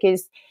structure,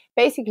 because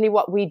basically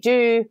what we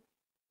do,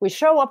 we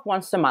show up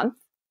once a month,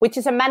 which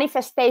is a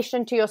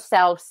manifestation to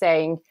yourself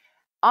saying,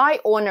 I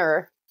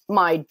honor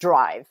my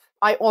drive.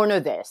 I honor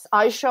this.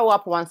 I show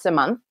up once a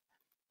month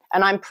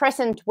and I'm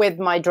present with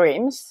my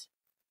dreams.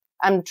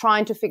 I'm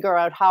trying to figure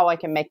out how I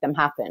can make them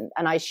happen.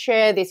 And I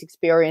share these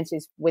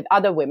experiences with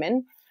other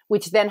women,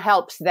 which then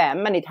helps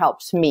them and it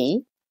helps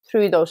me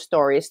through those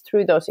stories,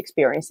 through those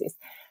experiences.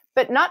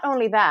 But not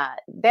only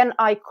that, then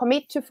I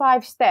commit to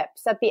 5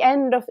 steps at the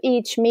end of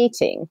each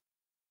meeting.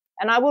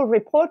 And I will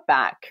report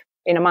back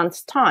in a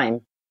month's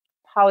time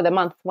how the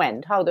month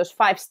went, how those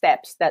 5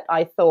 steps that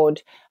I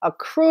thought are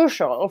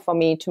crucial for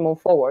me to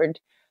move forward,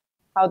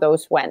 how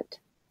those went.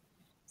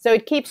 So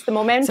it keeps the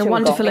momentum. It's a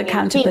wonderful going.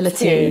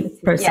 Accountability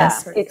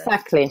process. Yeah,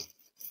 exactly.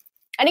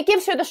 And it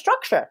gives you the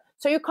structure.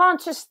 So you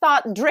can't just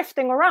start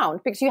drifting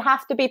around, because you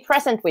have to be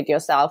present with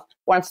yourself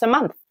once a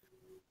month.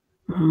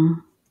 Mm-hmm.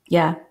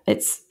 Yeah,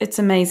 it's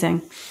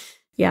amazing.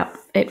 Yeah,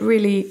 it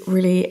really,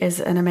 really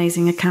is an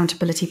amazing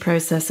accountability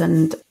process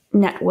and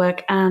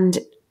network and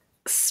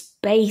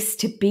space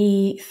to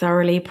be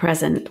thoroughly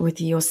present with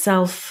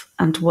yourself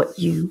and what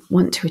you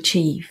want to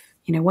achieve,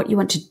 what you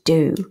want to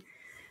do,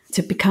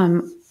 to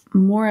become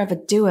more of a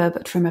doer,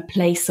 but from a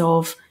place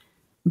of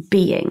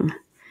being.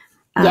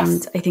 And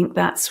yes. I think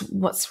that's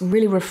what's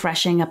really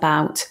refreshing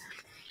about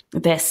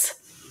this,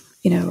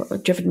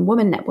 Driven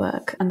Woman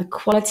Network, and the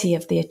quality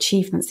of the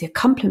achievements, the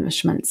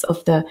accomplishments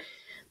of the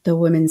the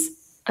women's,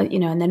 and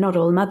they're not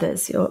all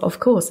mothers, of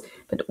course,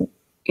 but,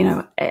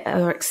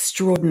 are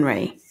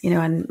extraordinary,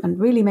 and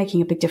really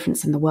making a big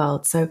difference in the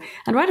world. So,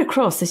 and right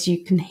across, as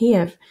you can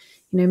hear,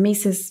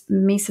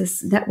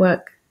 Miisa's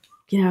network,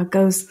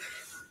 goes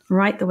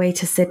right the way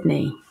to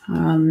Sydney,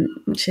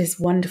 which is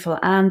wonderful.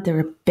 And there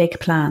are big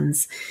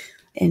plans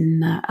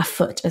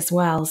afoot as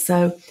well.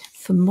 So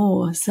for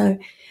more. So,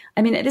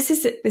 I mean, this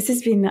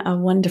has been a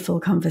wonderful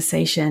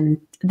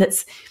conversation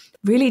that's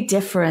really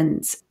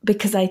different,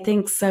 because I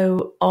think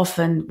so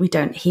often we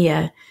don't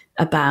hear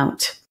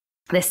about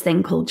this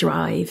thing called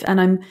drive. And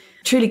I'm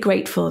truly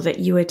grateful that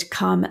you would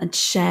come and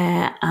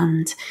share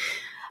and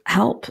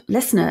help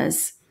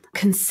listeners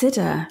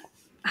consider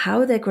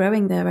how they're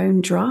growing their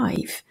own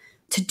drive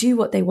to do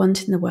what they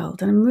want in the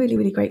world. And I'm really,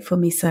 really grateful,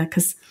 Miisa,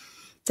 because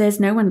there's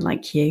no one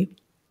like you.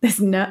 There's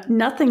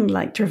nothing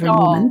like Driven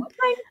Woman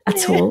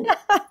at all.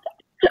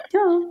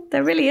 No,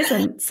 there really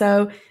isn't.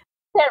 So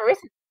there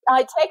isn't.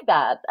 I take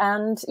that.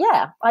 And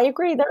yeah, I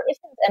agree. There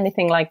isn't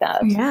anything like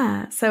that.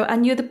 Yeah. So,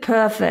 and you're the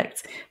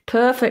perfect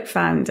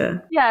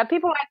founder. Yeah.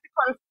 People like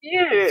to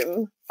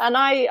consume. And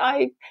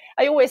I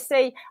always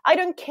say, I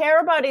don't care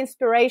about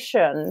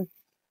inspiration.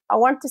 I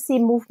want to see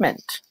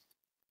movement.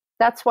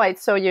 That's why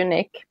it's so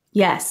unique.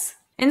 Yes.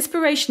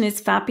 Inspiration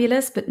is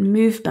fabulous, but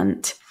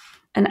movement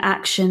and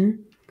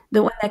action,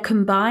 that when they're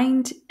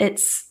combined,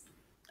 it's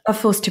a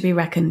force to be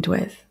reckoned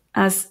with,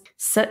 as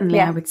certainly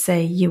I would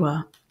say you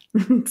are.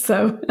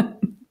 So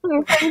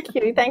thank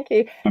you.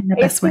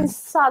 It's been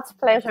such a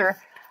pleasure.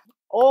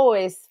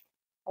 Always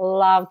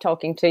love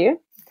talking to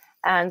you.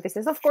 And this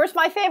is, of course,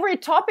 my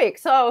favorite topic.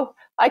 So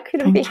I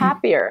couldn't be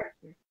happier.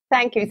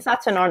 Thank you. It's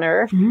such an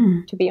honor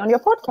to be on your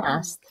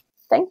podcast.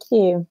 Thank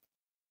you.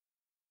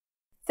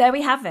 There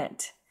we have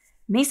it.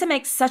 Miisa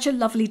makes such a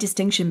lovely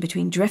distinction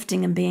between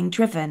drifting and being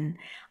driven.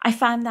 I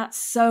found that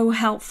so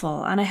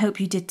helpful, and I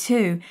hope you did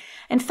too.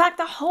 In fact,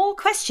 the whole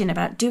question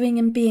about doing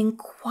and being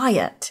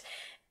quiet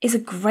is a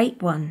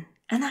great one.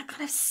 And that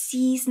kind of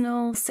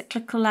seasonal,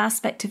 cyclical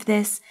aspect of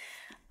this,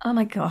 oh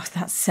my God,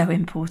 that's so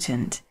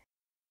important.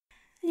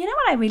 You know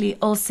what I really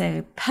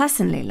also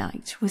personally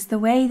liked was the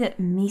way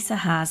that Miisa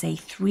has a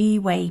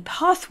 3-way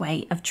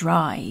pathway of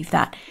drive,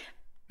 that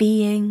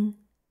being,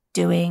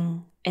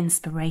 doing,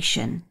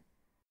 inspiration.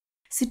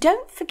 So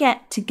don't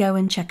forget to go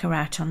and check her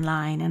out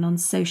online and on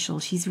social.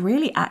 She's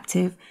really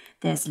active.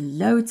 There's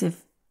loads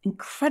of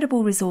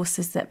incredible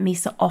resources that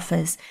Miisa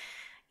offers,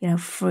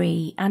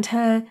 free. And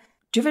her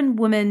Driven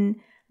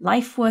Woman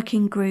life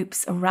working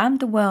groups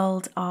around the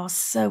world are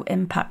so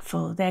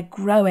impactful. They're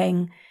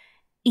growing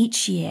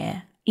each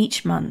year,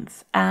 each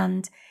month.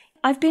 And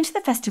I've been to the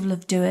Festival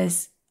of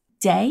Doers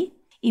Day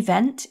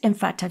event. In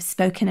fact, I've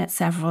spoken at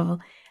several,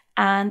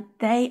 and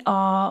they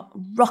are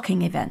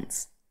rocking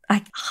events.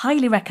 I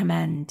highly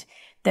recommend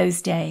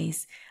those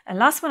days. The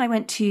last one I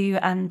went to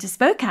and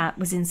spoke at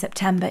was in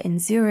September in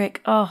Zurich.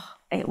 Oh,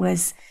 it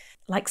was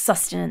like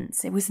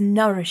sustenance. It was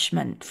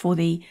nourishment for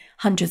the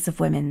hundreds of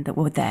women that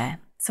were there.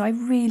 So I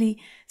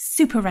really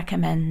super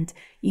recommend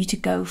you to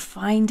go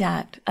find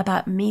out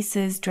about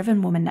Miisa's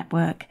Driven Woman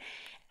Network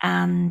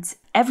and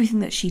everything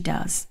that she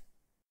does.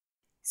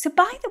 So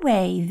by the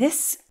way,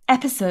 this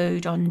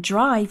episode on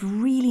Drive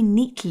really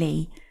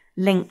neatly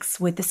links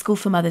with the School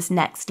for Mothers'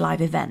 next live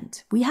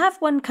event. We have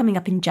one coming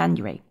up in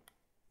January.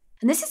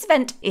 And this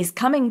event is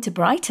coming to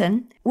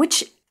Brighton,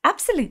 which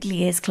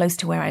absolutely is close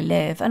to where I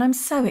live. And I'm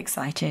so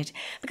excited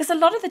because a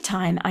lot of the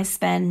time I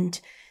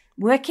spend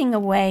working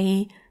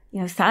away,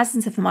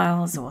 thousands of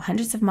miles or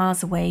hundreds of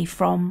miles away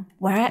from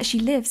where I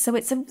actually live. So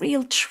it's a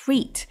real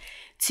treat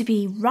to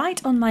be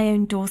right on my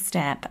own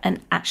doorstep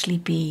and actually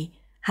be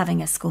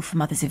having a School for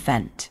Mothers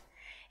event.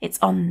 It's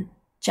on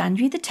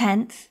January the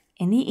 10th.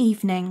 In the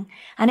evening,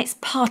 and it's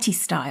party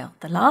style.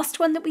 The last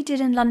one that we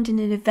did in London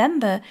in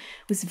November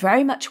was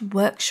very much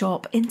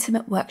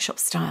intimate workshop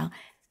style.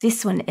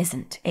 This one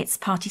isn't. It's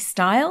party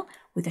style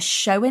with a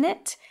show in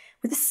it,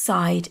 with a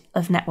side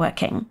of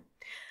networking.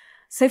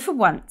 So for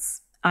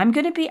once, I'm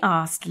going to be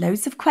asked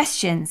loads of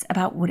questions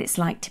about what it's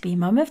like to be a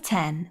mum of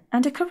 10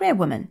 and a career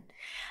woman,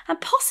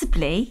 and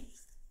possibly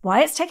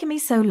why it's taken me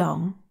so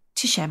long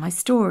to share my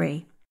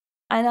story.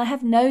 And I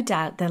have no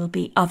doubt there'll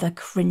be other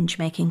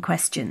cringe-making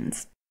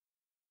questions.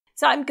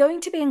 So I'm going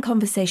to be in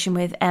conversation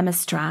with Emma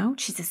Stroud.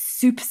 She's a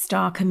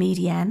superstar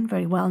comedian,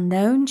 very well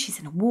known. She's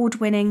an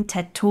award-winning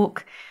TED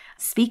Talk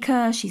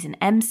speaker. She's an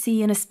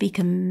MC and a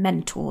speaker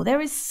mentor. There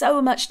is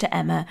so much to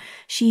Emma.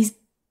 She's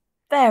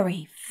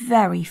very,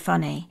 very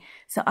funny.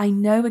 So I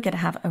know we're going to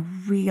have a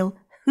real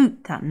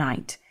hoot that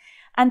night.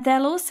 And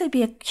there'll also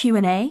be a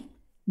Q&A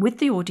with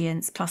the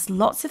audience, plus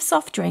lots of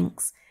soft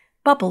drinks,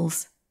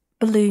 bubbles,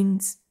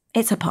 balloons.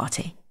 It's a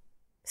party.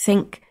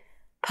 Think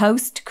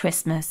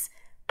post-Christmas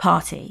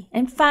party.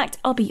 In fact,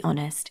 I'll be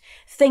honest.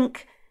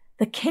 Think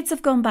the kids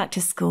have gone back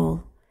to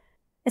school.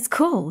 It's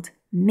called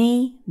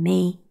Me,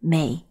 Me,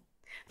 Me.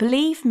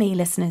 Believe me,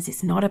 listeners,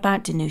 it's not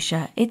about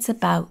Danusia. It's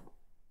about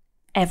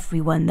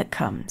everyone that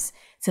comes.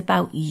 It's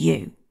about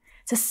you.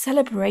 It's a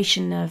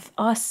celebration of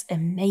us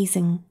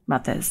amazing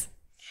mothers.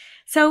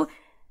 So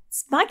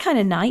It's my kind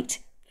of night.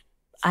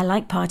 I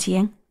like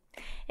partying.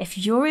 If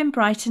you're in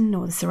Brighton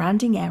or the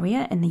surrounding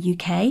area in the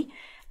UK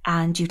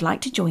and you'd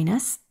like to join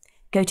us,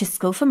 go to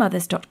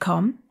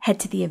schoolformothers.com, head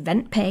to the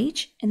event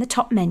page in the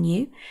top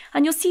menu,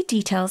 and you'll see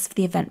details for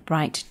the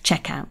Eventbrite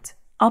checkout.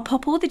 I'll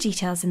pop all the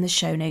details in the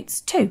show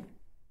notes too.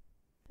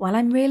 While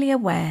I'm really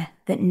aware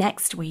that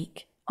next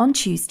week, on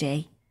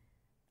Tuesday,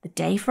 the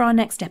day for our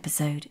next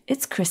episode,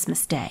 it's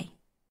Christmas Day.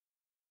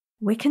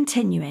 We're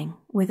continuing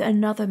with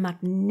another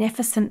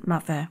magnificent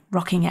mother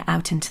rocking it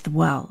out into the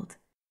world.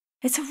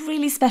 It's a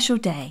really special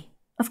day.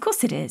 Of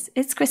course it is.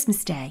 It's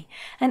Christmas Day.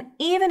 And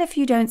even if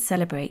you don't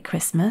celebrate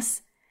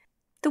Christmas,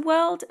 the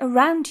world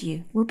around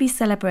you will be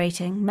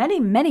celebrating,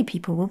 many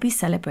people will be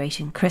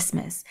celebrating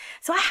Christmas.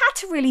 So I had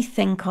to really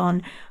think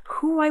on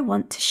who I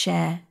want to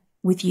share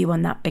with you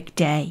on that big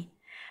day.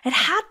 It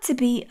had to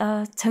be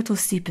a total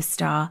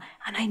superstar,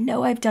 and I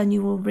know I've done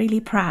you all really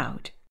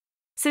proud.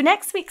 So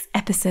next week's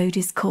episode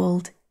is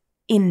called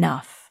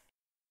Enough.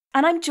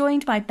 And I'm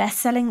joined by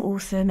best-selling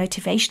author,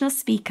 motivational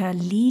speaker,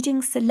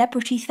 leading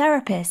celebrity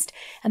therapist,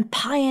 and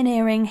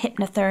pioneering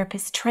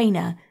hypnotherapist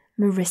trainer,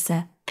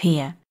 Marissa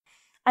Peer.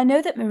 I know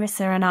that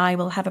Marissa and I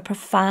will have a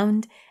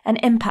profound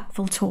and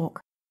impactful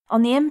talk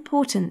on the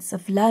importance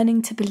of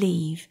learning to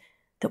believe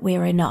that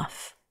we're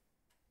enough.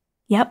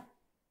 Yep,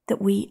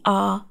 that we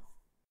are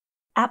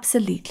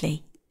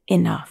absolutely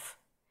enough.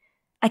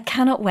 I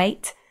cannot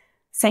wait.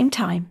 Same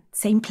time,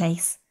 same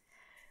place.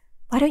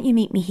 Why don't you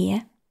meet me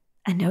here?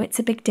 I know it's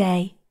a big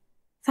day.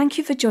 Thank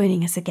you for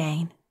joining us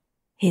again.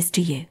 Here's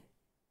to you.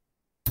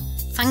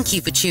 Thank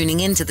you for tuning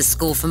in to the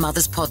School for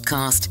Mothers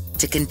podcast.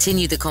 To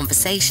continue the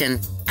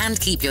conversation and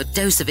keep your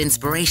dose of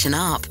inspiration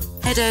up,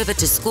 head over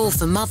to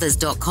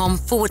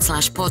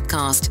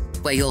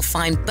schoolformothers.com/podcast, where you'll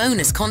find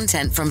bonus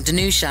content from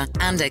Danusia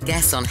and a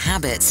guest on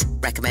habits,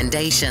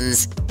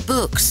 recommendations,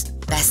 books,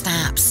 best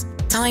apps,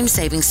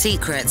 time-saving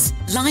secrets,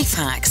 life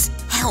hacks,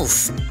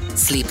 health,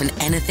 sleep, and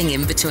anything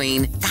in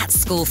between. That's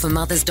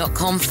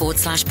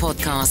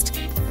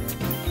schoolformothers.com/podcast.